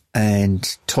Hunt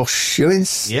and Tosh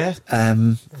Shewins, Yeah.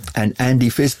 and Andy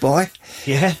Fizby,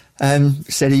 Yeah.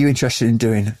 said, "Are you interested in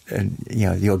doing,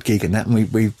 the odd gig and that?"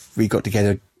 And we got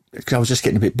together because I was just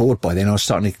getting a bit bored by then. I was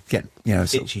starting to get,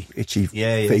 sort of itchy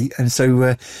Yeah. feet, and so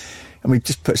and we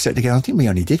just put a set together. I think we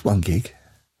only did one gig,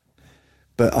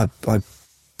 but I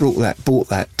bought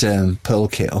that Pearl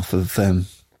kit off of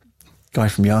guy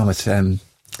from Yarmouth.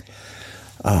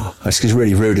 It's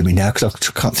really rude of me now because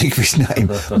I can't think of his name.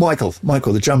 Michael,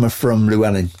 the drummer from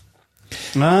Llewellyn.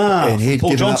 Ah, And he'd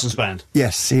Paul given up- Johnson's band.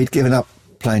 Yes, he'd given up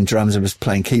playing drums and was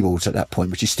playing keyboards at that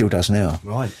point, which he still does now.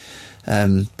 Right.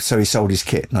 So he sold his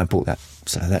kit and I bought that.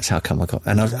 So that's how come I got.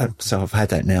 And I've had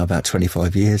that now about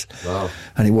 25 years. Wow.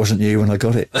 And it wasn't new when I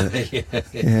got it. But,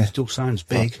 yeah. Still sounds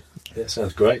big. That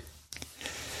sounds great.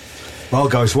 Well,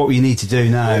 guys, what we need to do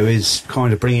now is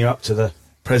kind of bring you up to the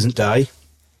present day.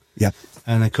 Yep.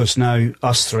 And of course, now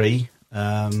us three,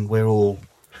 we're all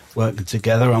working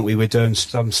together, aren't we? We're doing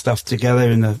some stuff together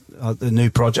in the new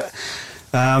project.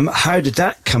 How did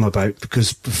that come about?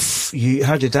 Because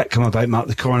how did that come about, Mark?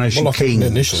 The Coronation Well, I think King.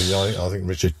 initially, I think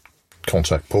Richard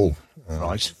contacted Paul.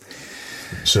 Right.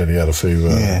 Certainly had a few.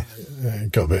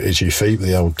 Got a bit itchy feet with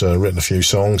the old written a few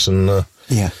songs and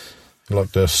Yeah.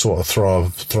 like to sort of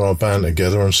throw a band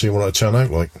together and see what it turned out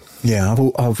like. Yeah.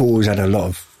 I've always had a lot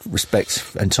of respect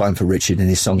and time for Richard and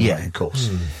his songwriting. Yeah, of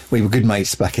course. We were good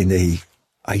mates back in the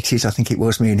 80s, I think it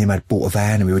was. Me and him had bought a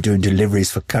van and we were doing deliveries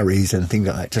for curries and things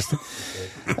like that. Just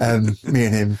me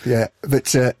and him, yeah.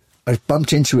 But I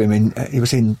bumped into him I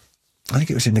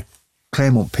think it was in the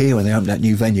Claremont Pier when they opened that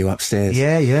new venue upstairs.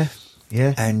 Yeah.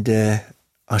 And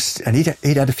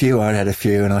he'd had a few, I'd had a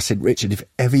few, and I said, "Richard, if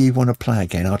ever you want to play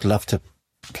again, I'd love to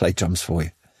play drums for you."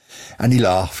 And he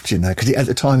laughed, because at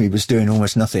the time he was doing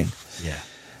almost nothing. Yeah.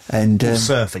 And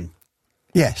Surfing.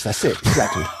 yes, that's it,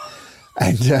 exactly.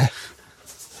 And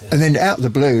then out of the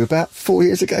blue, about 4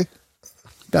 years ago.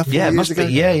 Yeah, it must be.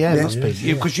 Yeah, it must Yeah,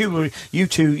 be. Because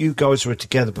you guys were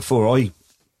together before I.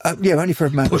 Yeah, only for a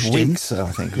matter of Pushed in. weeks, I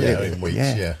think. Yeah, really. in weeks,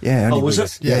 yeah. yeah. Only Oh, was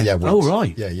weeks. it? Yeah. Oh, weeks.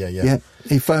 right. Yeah. Yeah.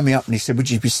 He phoned me up and he said,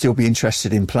 "Would you still be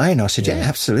interested in playing?" I said, "Yeah,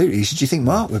 absolutely." He said, "Do you think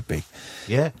Mark would be?"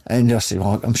 Yeah. And I said,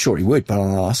 "Well, I'm sure he would, but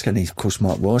I'll ask." And of course,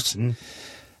 Mark was.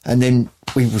 And then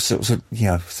we were sort of,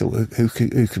 thought who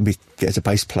can we get as a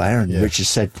bass player? And Richard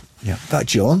said, about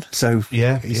John. So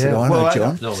he said, I know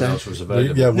John. No one so, else was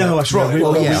available. No, that's right. We'd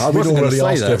already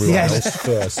asked everyone Yes. else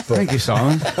first. But Thank you,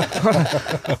 Simon.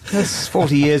 That's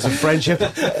 40 years of friendship.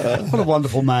 What a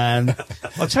wonderful man.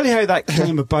 I'll tell you how that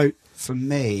came about for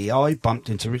me. I bumped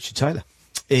into Richard Taylor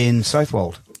in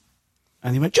Southwold.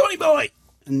 And he went, Johnny boy!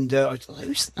 And I thought,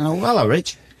 hello,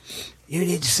 Rich. You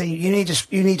need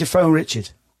to phone Richard.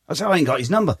 I said, I ain't got his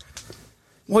number.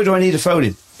 Why do I need to phone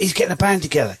him? He's getting a band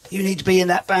together. You need to be in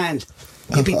that band.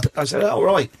 I said, all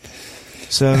right.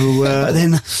 So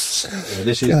then...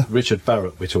 this is Richard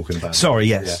Barrett we're talking about. Sorry,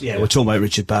 yes. Yeah, we're talking about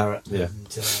Richard Barrett. Yeah.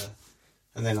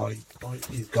 And then I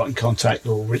got in contact,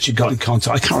 or Richard got in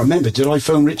contact. I can't remember. Did I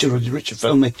phone Richard, or did Richard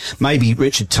phone me? Maybe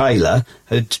Richard Taylor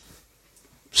had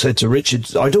said to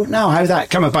Richard, I don't know how that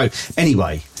came about.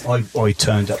 Anyway, I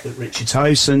turned up at Richard's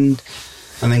house, and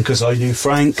then because I knew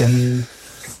Frank, and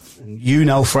you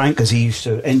know Frank because he used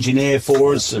to engineer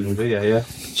for us, and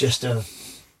just a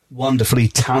wonderfully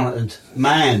talented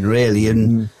man, really,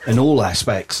 in all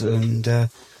aspects. And then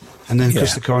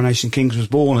because the Coronation Kings was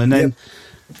born, and then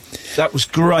that was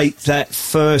great.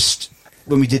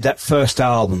 When we did that first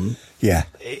album,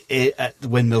 at the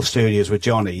Windmill Studios with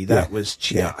Johnny, that was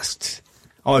just.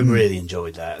 I really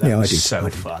enjoyed that. That was so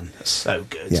fun. That's so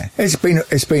good. Yeah,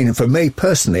 it's been for me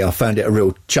personally. I found it a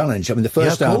real challenge. I mean, the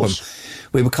first album,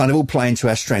 we were kind of all playing to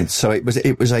our strengths, so it was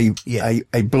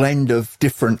a blend of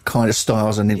different kind of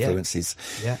styles and influences.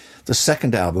 Yeah. The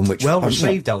second album, which well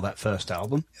received, that first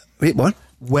album. It what?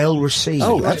 Well received.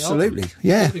 Oh, absolutely.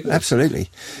 Yeah, absolutely.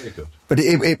 Very good. But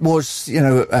it was,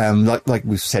 like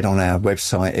we've said on our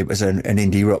website, it was an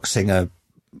indie rock singer.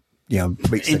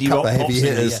 Mixed a couple of heavy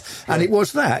hitters, and it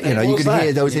was that. You could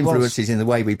hear those influences in the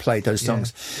way we played those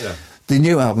songs. Yeah. The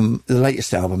new album, the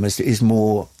latest album, is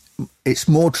more. It's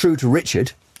more true to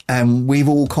Richard, and we've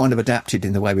all kind of adapted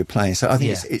in the way we're playing. So I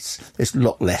think it's a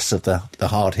lot less of the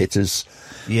hard hitters.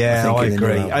 Yeah, I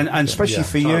agree, and especially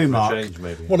for you, Mark.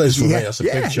 Well, it's for me. That's a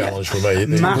big challenge for me.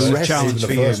 Massive challenge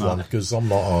for you, Mark. Because I'm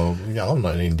not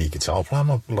an indie guitar player.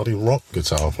 I'm a bloody rock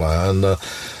guitar player, and.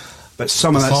 But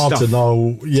some of that hard stuff to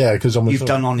know, because you've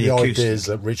done on the acoustic. Ideas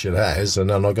that Richard has,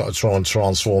 and then I've got to try and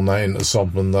transform that into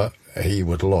something that he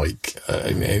would like,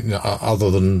 other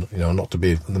than not to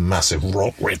be the massive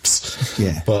rock rips,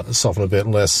 but something a bit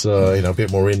less, a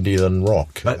bit more indie than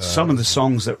rock. But some of the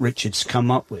songs that Richard's come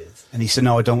up with, and he said,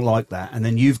 "No, I don't like that," and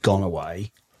then you've gone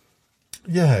away.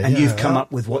 And you've come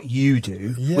up with what you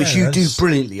do, which you do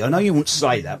brilliantly. I know you won't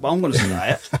say that, but I'm going to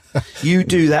say it. You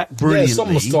do that brilliantly. Yeah, some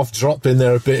of the stuff dropped in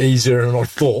there a bit easier than I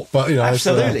thought, but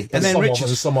absolutely. And then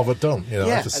some of it don't. I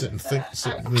have to sit and think.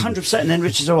 100%. And then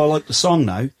Richard said, "I like the song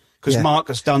now because Mark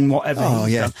has done whatever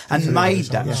he's done and made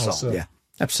that song." Yeah,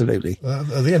 absolutely.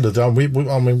 At the end of the day,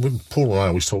 Paul and I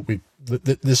always talk.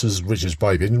 This is Richard's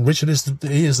baby, and Richard is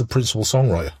the principal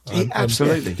songwriter.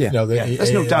 Absolutely,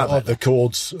 there's no doubt about the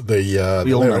chords, we all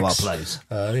lyrics, know our plays.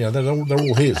 They're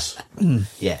all his.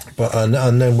 Yeah, but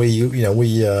and then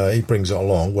he brings it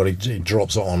along. Well, he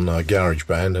drops it on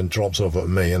GarageBand and drops it off at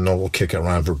me, and I'll kick it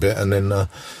around for a bit, and then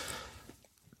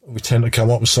we tend to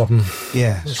come up with something.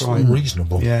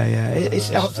 Reasonable. Yeah.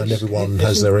 And everyone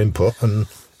has their input and.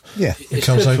 Yeah, it's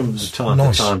good from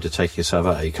time to time to take yourself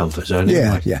out of your comfort zone.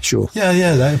 Yeah, sure.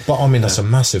 Yeah. But I mean, that's a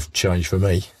massive change for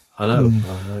me. I know,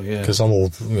 yeah. Because I'm all,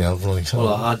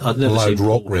 I'd never seen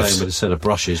Paul playing with a set of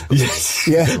brushes. No, that's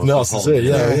it.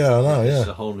 Yeah, I know. It's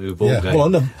a whole new ball game.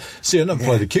 Well, I never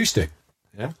played acoustic.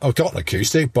 Yeah, I've got an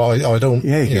acoustic, but I don't.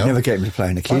 Yeah, you never get me to play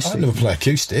an acoustic. I never play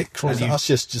acoustic. That's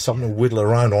just something to whittle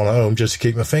around on at home just to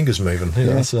keep my fingers moving.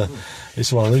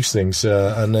 It's one of those things.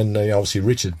 And then obviously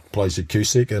Richard plays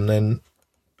acoustic, and then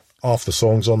half the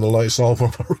songs on the latest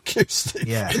album are acoustic.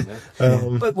 Yeah,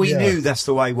 but we knew that's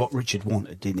the way what Richard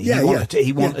wanted, didn't he?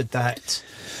 He wanted that.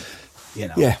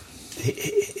 Yeah.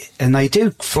 And they do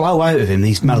flow out of him,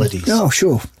 these melodies. Oh,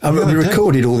 sure. We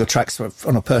recorded all the tracks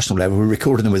on a personal level. We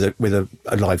recorded them with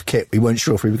a live kit. We weren't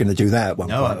sure if we were going to do that at one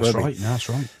point. That's right. No, that's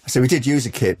right. So we did use a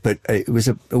kit, but it was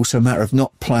also a matter of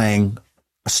not playing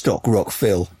a stock rock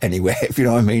fill anywhere, if you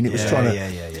know what I mean. It was trying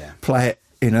to play it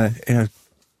in a...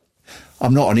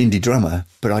 I'm not an indie drummer,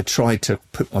 but I tried to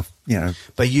put my,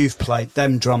 But you've played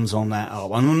them drums on that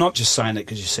album. And I'm not just saying it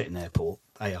because you're sitting there, Paul.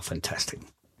 They are fantastic.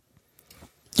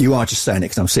 You are just saying it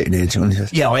because I'm sitting here, John.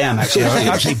 Yeah, I am actually. I'm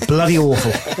actually bloody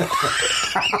awful.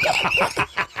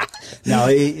 No,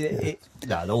 in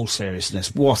all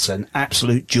seriousness, what an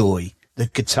absolute joy the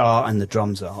guitar and the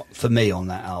drums are for me on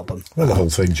that album. Well, the whole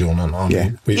thing, John, and I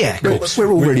mean,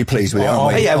 we're all really pleased with it,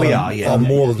 aren't we? Yeah, we are. Yeah, I'm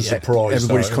more than surprised.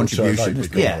 Everybody's though, contribution.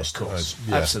 because, Yeah, of course,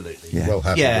 absolutely. Well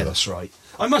happy Yeah, with that's right.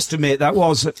 I must admit that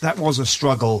was a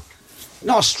struggle.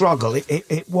 Not a struggle.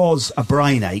 It was a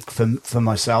brain ache for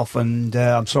myself, and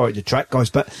I'm sorry to detract, guys,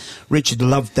 but Richard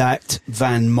loved that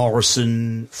Van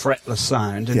Morrison fretless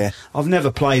sound, and I've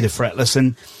never played a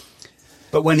fretless,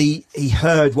 but when he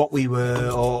heard what we were,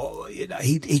 or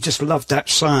he just loved that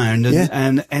sound,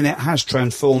 and it has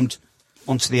transformed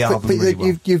onto the album. But really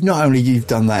well. you've not only you've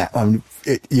done that,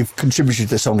 you've contributed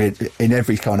to the song in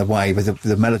every kind of way with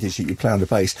the melodies that you play on the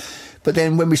bass. But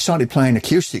then when we started playing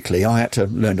acoustically, I had to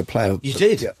learn to play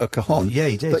a cajon. Yeah,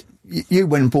 you did. But you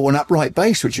went and bought an upright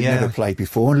bass, which you'd never played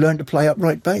before, and learned to play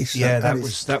upright bass. Yeah,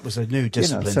 that was a new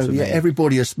discipline for me.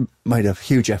 Everybody has made a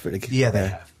huge effort to get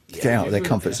out of their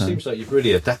comfort zone. It seems like you've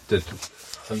really adapted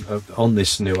on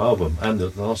this new album and the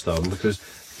last album, because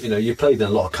you played in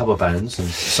a lot of cover bands and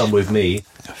some with me,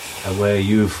 and where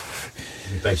you're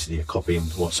basically copying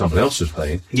what someone else was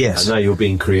playing. Yes. And now you're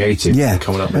being creative and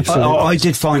coming up with I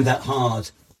did find that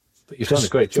hard. But you've done a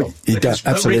great job.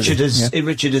 Absolutely.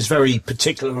 Richard is very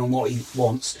particular on what he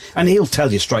wants, and he'll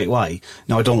tell you straight away,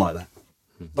 no, I don't like that.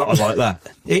 But I like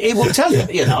that. He will tell you,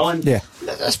 and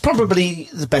that's probably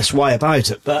the best way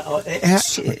about it. But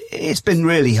it's been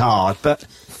really hard. But,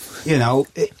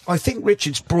 I think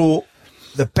Richard's brought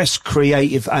the best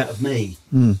creative out of me.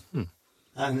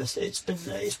 And it's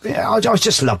been. I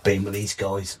just love being with these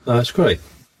guys. No, that's great.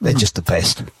 They're just the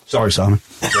best. Sorry, Simon.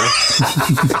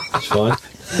 That's fine.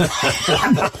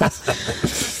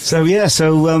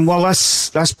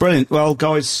 That's brilliant. Well,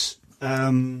 guys.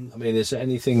 I mean, is there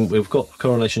anything? We've got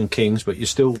Coronation Kings, but you're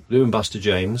still doing Buster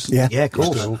James. Yeah, of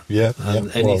course.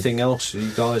 And anything else you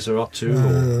guys are up to?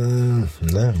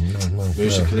 No.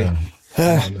 Musically. No.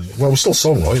 Well, we're still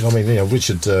songwriting. I mean,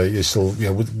 Richard, you're still,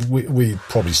 we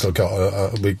probably still got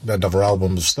another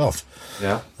album of stuff.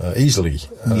 Yeah. Easily.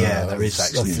 There is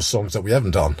actually for songs that we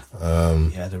haven't done.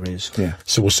 There is. Yeah.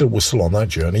 So we're still on that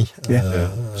journey. So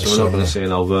we're not going to see an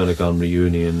Alverna Gun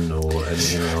reunion or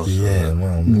anything else.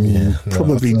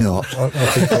 Probably not. I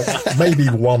think that maybe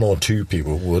one or two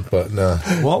people would, but no.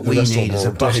 What we need is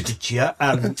a Buster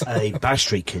and a Bash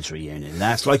Street Kids reunion.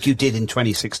 That's like you did in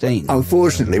 2016.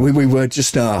 Unfortunately, we were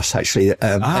just asked, actually,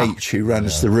 H, who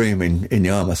runs the room in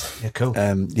Yarmouth. Yeah, cool.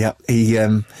 He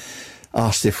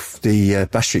asked if the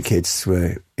Bash Street Kids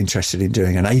were interested in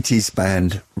doing an 80s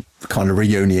band kind of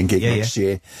reunion gig next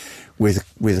year with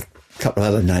a couple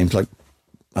of other names, like,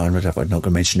 I'm not going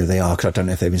to mention who they are because I don't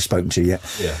know if they've been spoken to yet.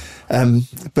 Yeah.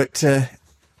 But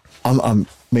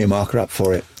me and Mark are up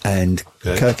for it, and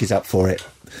Kirk is up for it.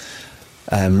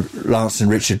 Lance and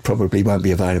Richard probably won't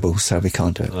be available, so we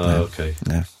can't do it. Okay.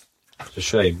 No. It's a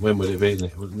shame. When would it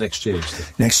be? Next year?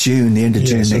 Next June, the end of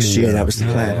June next year. That was the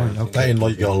plan. That ain't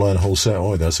like you got to learn a whole set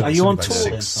either. So are you on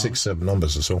tour? Six, 7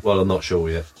 numbers or so. Well, I'm not sure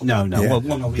yet. No.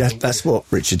 Yeah. That's what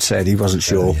Richard said. He wasn't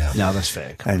sure. No, that's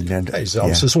fair.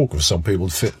 It's awkward for some people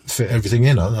to fit everything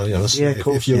in.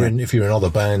 If you're in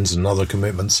other bands and other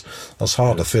commitments, that's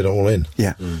hard to fit it all in.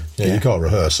 Yeah. You can't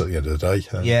rehearse at the end of the day.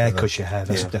 Because you have.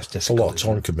 That's a lot of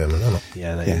time commitment, isn't it?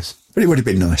 Yeah, that is. But it would have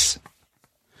been nice.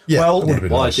 Yeah, well,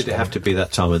 why did it have to be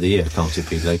that time of the year? Can't it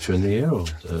be later in the year? Or,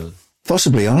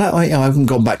 possibly. I haven't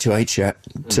gone back to H yet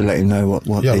to let him know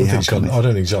what the outcome is. I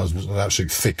don't think there's an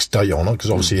absolute fixed date on it,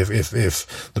 because obviously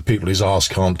if the people he's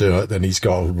asked can't do it, then he's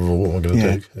got what am I going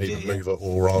to do? Either move it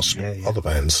or ask other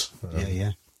bands.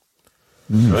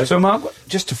 Right. So, Mark,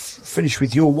 just to finish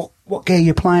with what gear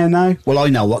you playing now? Well, I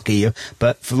know what gear,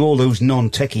 but for all those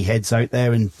non-techie heads out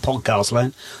there in podcast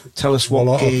land, tell us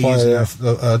what gear you use. I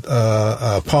play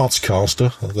a parts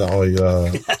caster that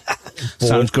I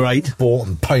sounds great. Bought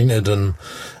and painted and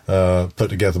put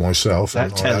together myself.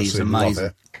 That telly's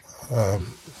amazing.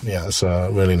 It's a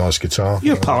really nice guitar.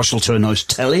 You're partial to a nice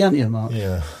telly, aren't you, Mark?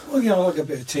 Yeah. Well, I like a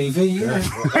bit of TV,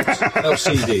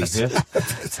 LCD, yeah?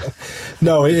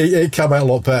 No, it came out a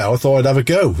lot better. I thought I'd have a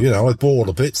go. I bought all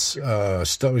the bits,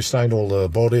 stained all the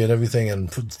body and everything, and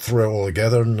threw it all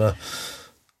together, and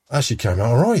actually came out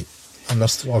all right. And I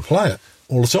play it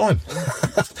all the time.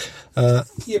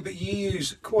 But you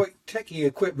use quite techie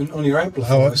equipment on your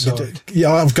amplifier side.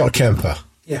 Yeah, I've got a Kemper.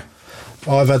 Yeah.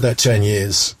 I've had that 10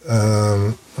 years,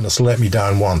 and it's let me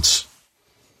down once.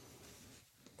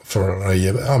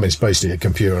 It's basically a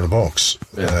computer in a box.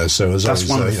 Yeah. So that's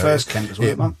one of the first Kempers, wasn't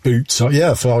it, Mark? Boots. I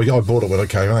bought it when it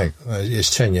came out.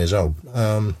 It's 10 years old.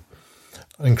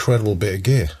 Incredible bit of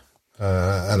gear,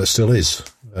 and it still is.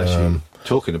 Actually,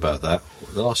 talking about that,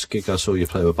 the last gig I saw you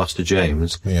play with Buster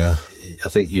James, yeah, I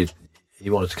think you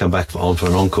you wanted to come back on for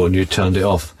an encore and you turned it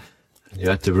off. You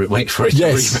had to wait for it to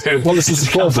reboot. Well, this is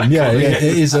the problem. Yeah, it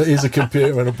is a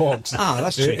computer in a box.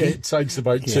 That's tricky. It takes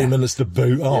about 2 minutes to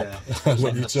boot up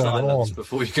when you turn it on.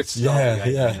 Before you could start.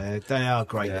 Yeah, they are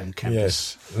great on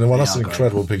campus. Yes, well, that's an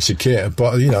incredible piece of kit.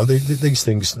 But these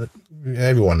things,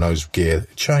 everyone knows gear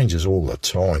it changes all the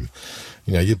time.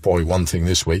 You buy one thing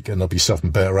this week and there'll be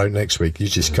something better out next week. You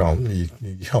just can't. You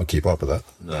can't keep up with that.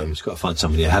 No, you've got to find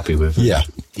somebody you're happy with. Yeah.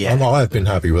 And I have been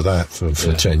happy with that for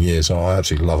 10 years. I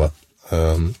absolutely love it.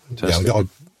 I've got a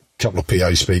couple of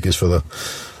PA speakers for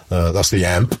that's the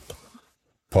amp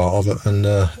part of it, and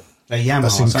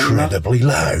that's incredibly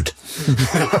loud.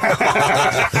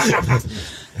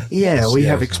 Yeah, we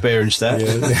have experienced that.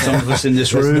 Yeah. Some of us in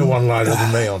this room. There's no one louder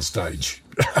than me on stage.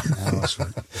 That's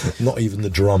right. Not even the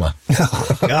drummer.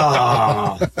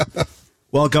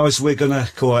 Well, guys, we're going to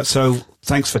call it. So,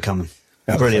 thanks for coming.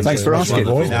 Brilliant. Thanks for asking.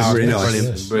 Really nice. Brilliant.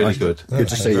 Yes. Really good. Good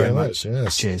to see you. Very much.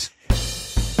 Yes. Cheers.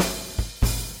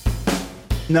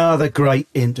 Another great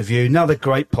interview, another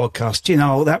great podcast.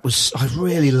 I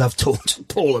really loved talking to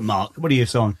Paul and Mark. What are you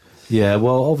saying? Yeah,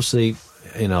 well, obviously,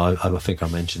 I think I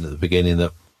mentioned at the beginning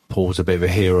that Paul's a bit of a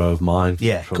hero of mine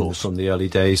from the early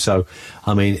days. So,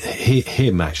 I mean,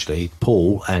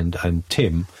 Paul and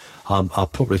Tim are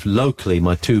probably locally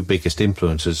my two biggest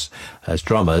influences as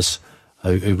drummers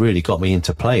who really got me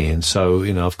into playing. So,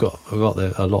 I've got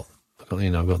a lot.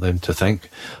 I've got them to thank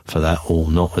for that, or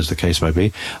not, as the case may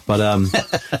be. But no,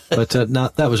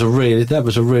 that was a really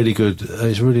good.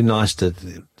 It's really nice to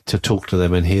talk to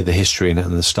them and hear the history and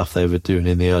the stuff they were doing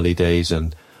in the early days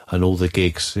and all the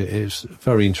gigs. It was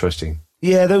very interesting.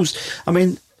 Yeah, we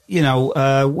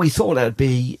thought that'd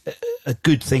be a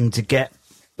good thing to get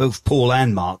both Paul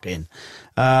and Mark in.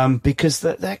 Because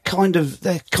their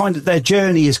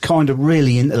journey is kind of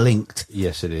really interlinked.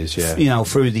 Yes, it is. Yeah.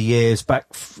 Through the years back,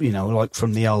 like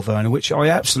from the Alverna, which I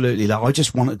absolutely love. I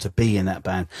just wanted to be in that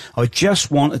band. I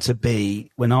just wanted to be,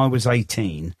 when I was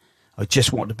 18, I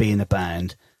just wanted to be in a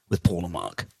band with Paul and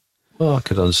Mark. Well, I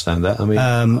could understand that. I mean,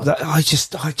 I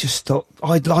just thought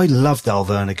I loved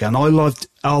Alverna Gun. I loved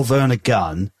Alverna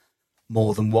Gun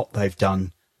more than what they've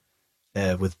done.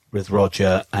 With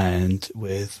Roger and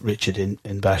with Richard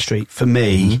in Bash Street. For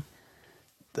me,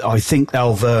 I think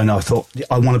Alverna, I thought,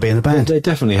 I want to be in a band. They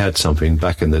definitely had something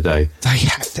back in the day. They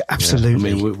had, absolutely.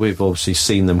 Yeah. I mean, we've obviously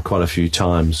seen them quite a few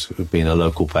times, being a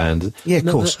local band. Yeah, of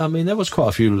course. I mean, there was quite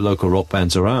a few local rock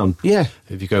bands around. Yeah.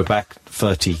 If you go back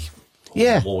 30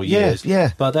 more years.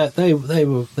 Yeah. But they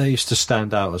used to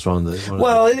stand out as one of the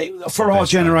for our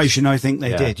generation, I think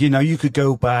they did. You could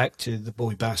go back to the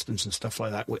Boy Bastards and stuff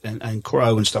like that, and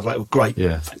Crow and stuff like that. Were great.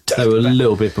 Yeah, they were a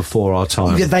little bit before our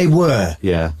time. Yeah, they were.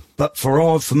 Yeah, but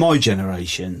for my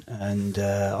generation, and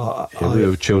we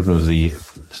were children of the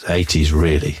 80s,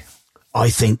 really. I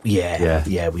think, we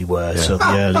were. So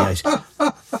the early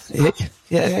 80s.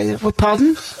 Yeah, well,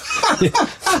 pardon?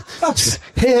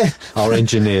 Yeah. Our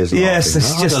engineers. Yes,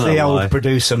 it's just the old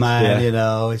producer man,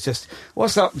 It's just,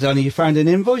 what's up, Donny? You found an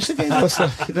invoice again? What's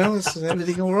up? Is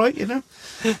everything all right,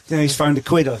 he's found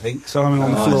 £1, I think, so I'm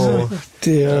on the floor.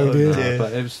 Dear.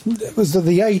 But it was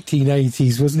the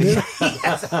 1880s, wasn't it?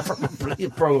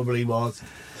 It probably was.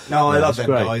 No, I love them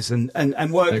guys, and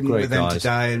working with them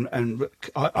today, and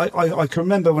I can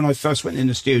remember when I first went in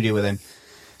the studio with them.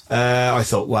 I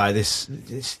thought, wow, this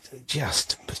is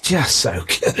just so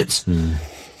good.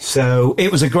 So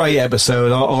it was a great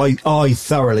episode. I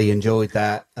thoroughly enjoyed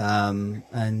that. I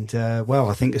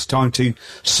think it's time to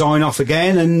sign off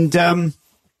again. And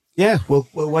we'll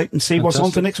wait and see what's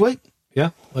on for next week.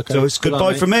 Yeah. Okay. So it's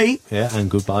goodbye from me. Yeah, and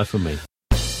goodbye from me.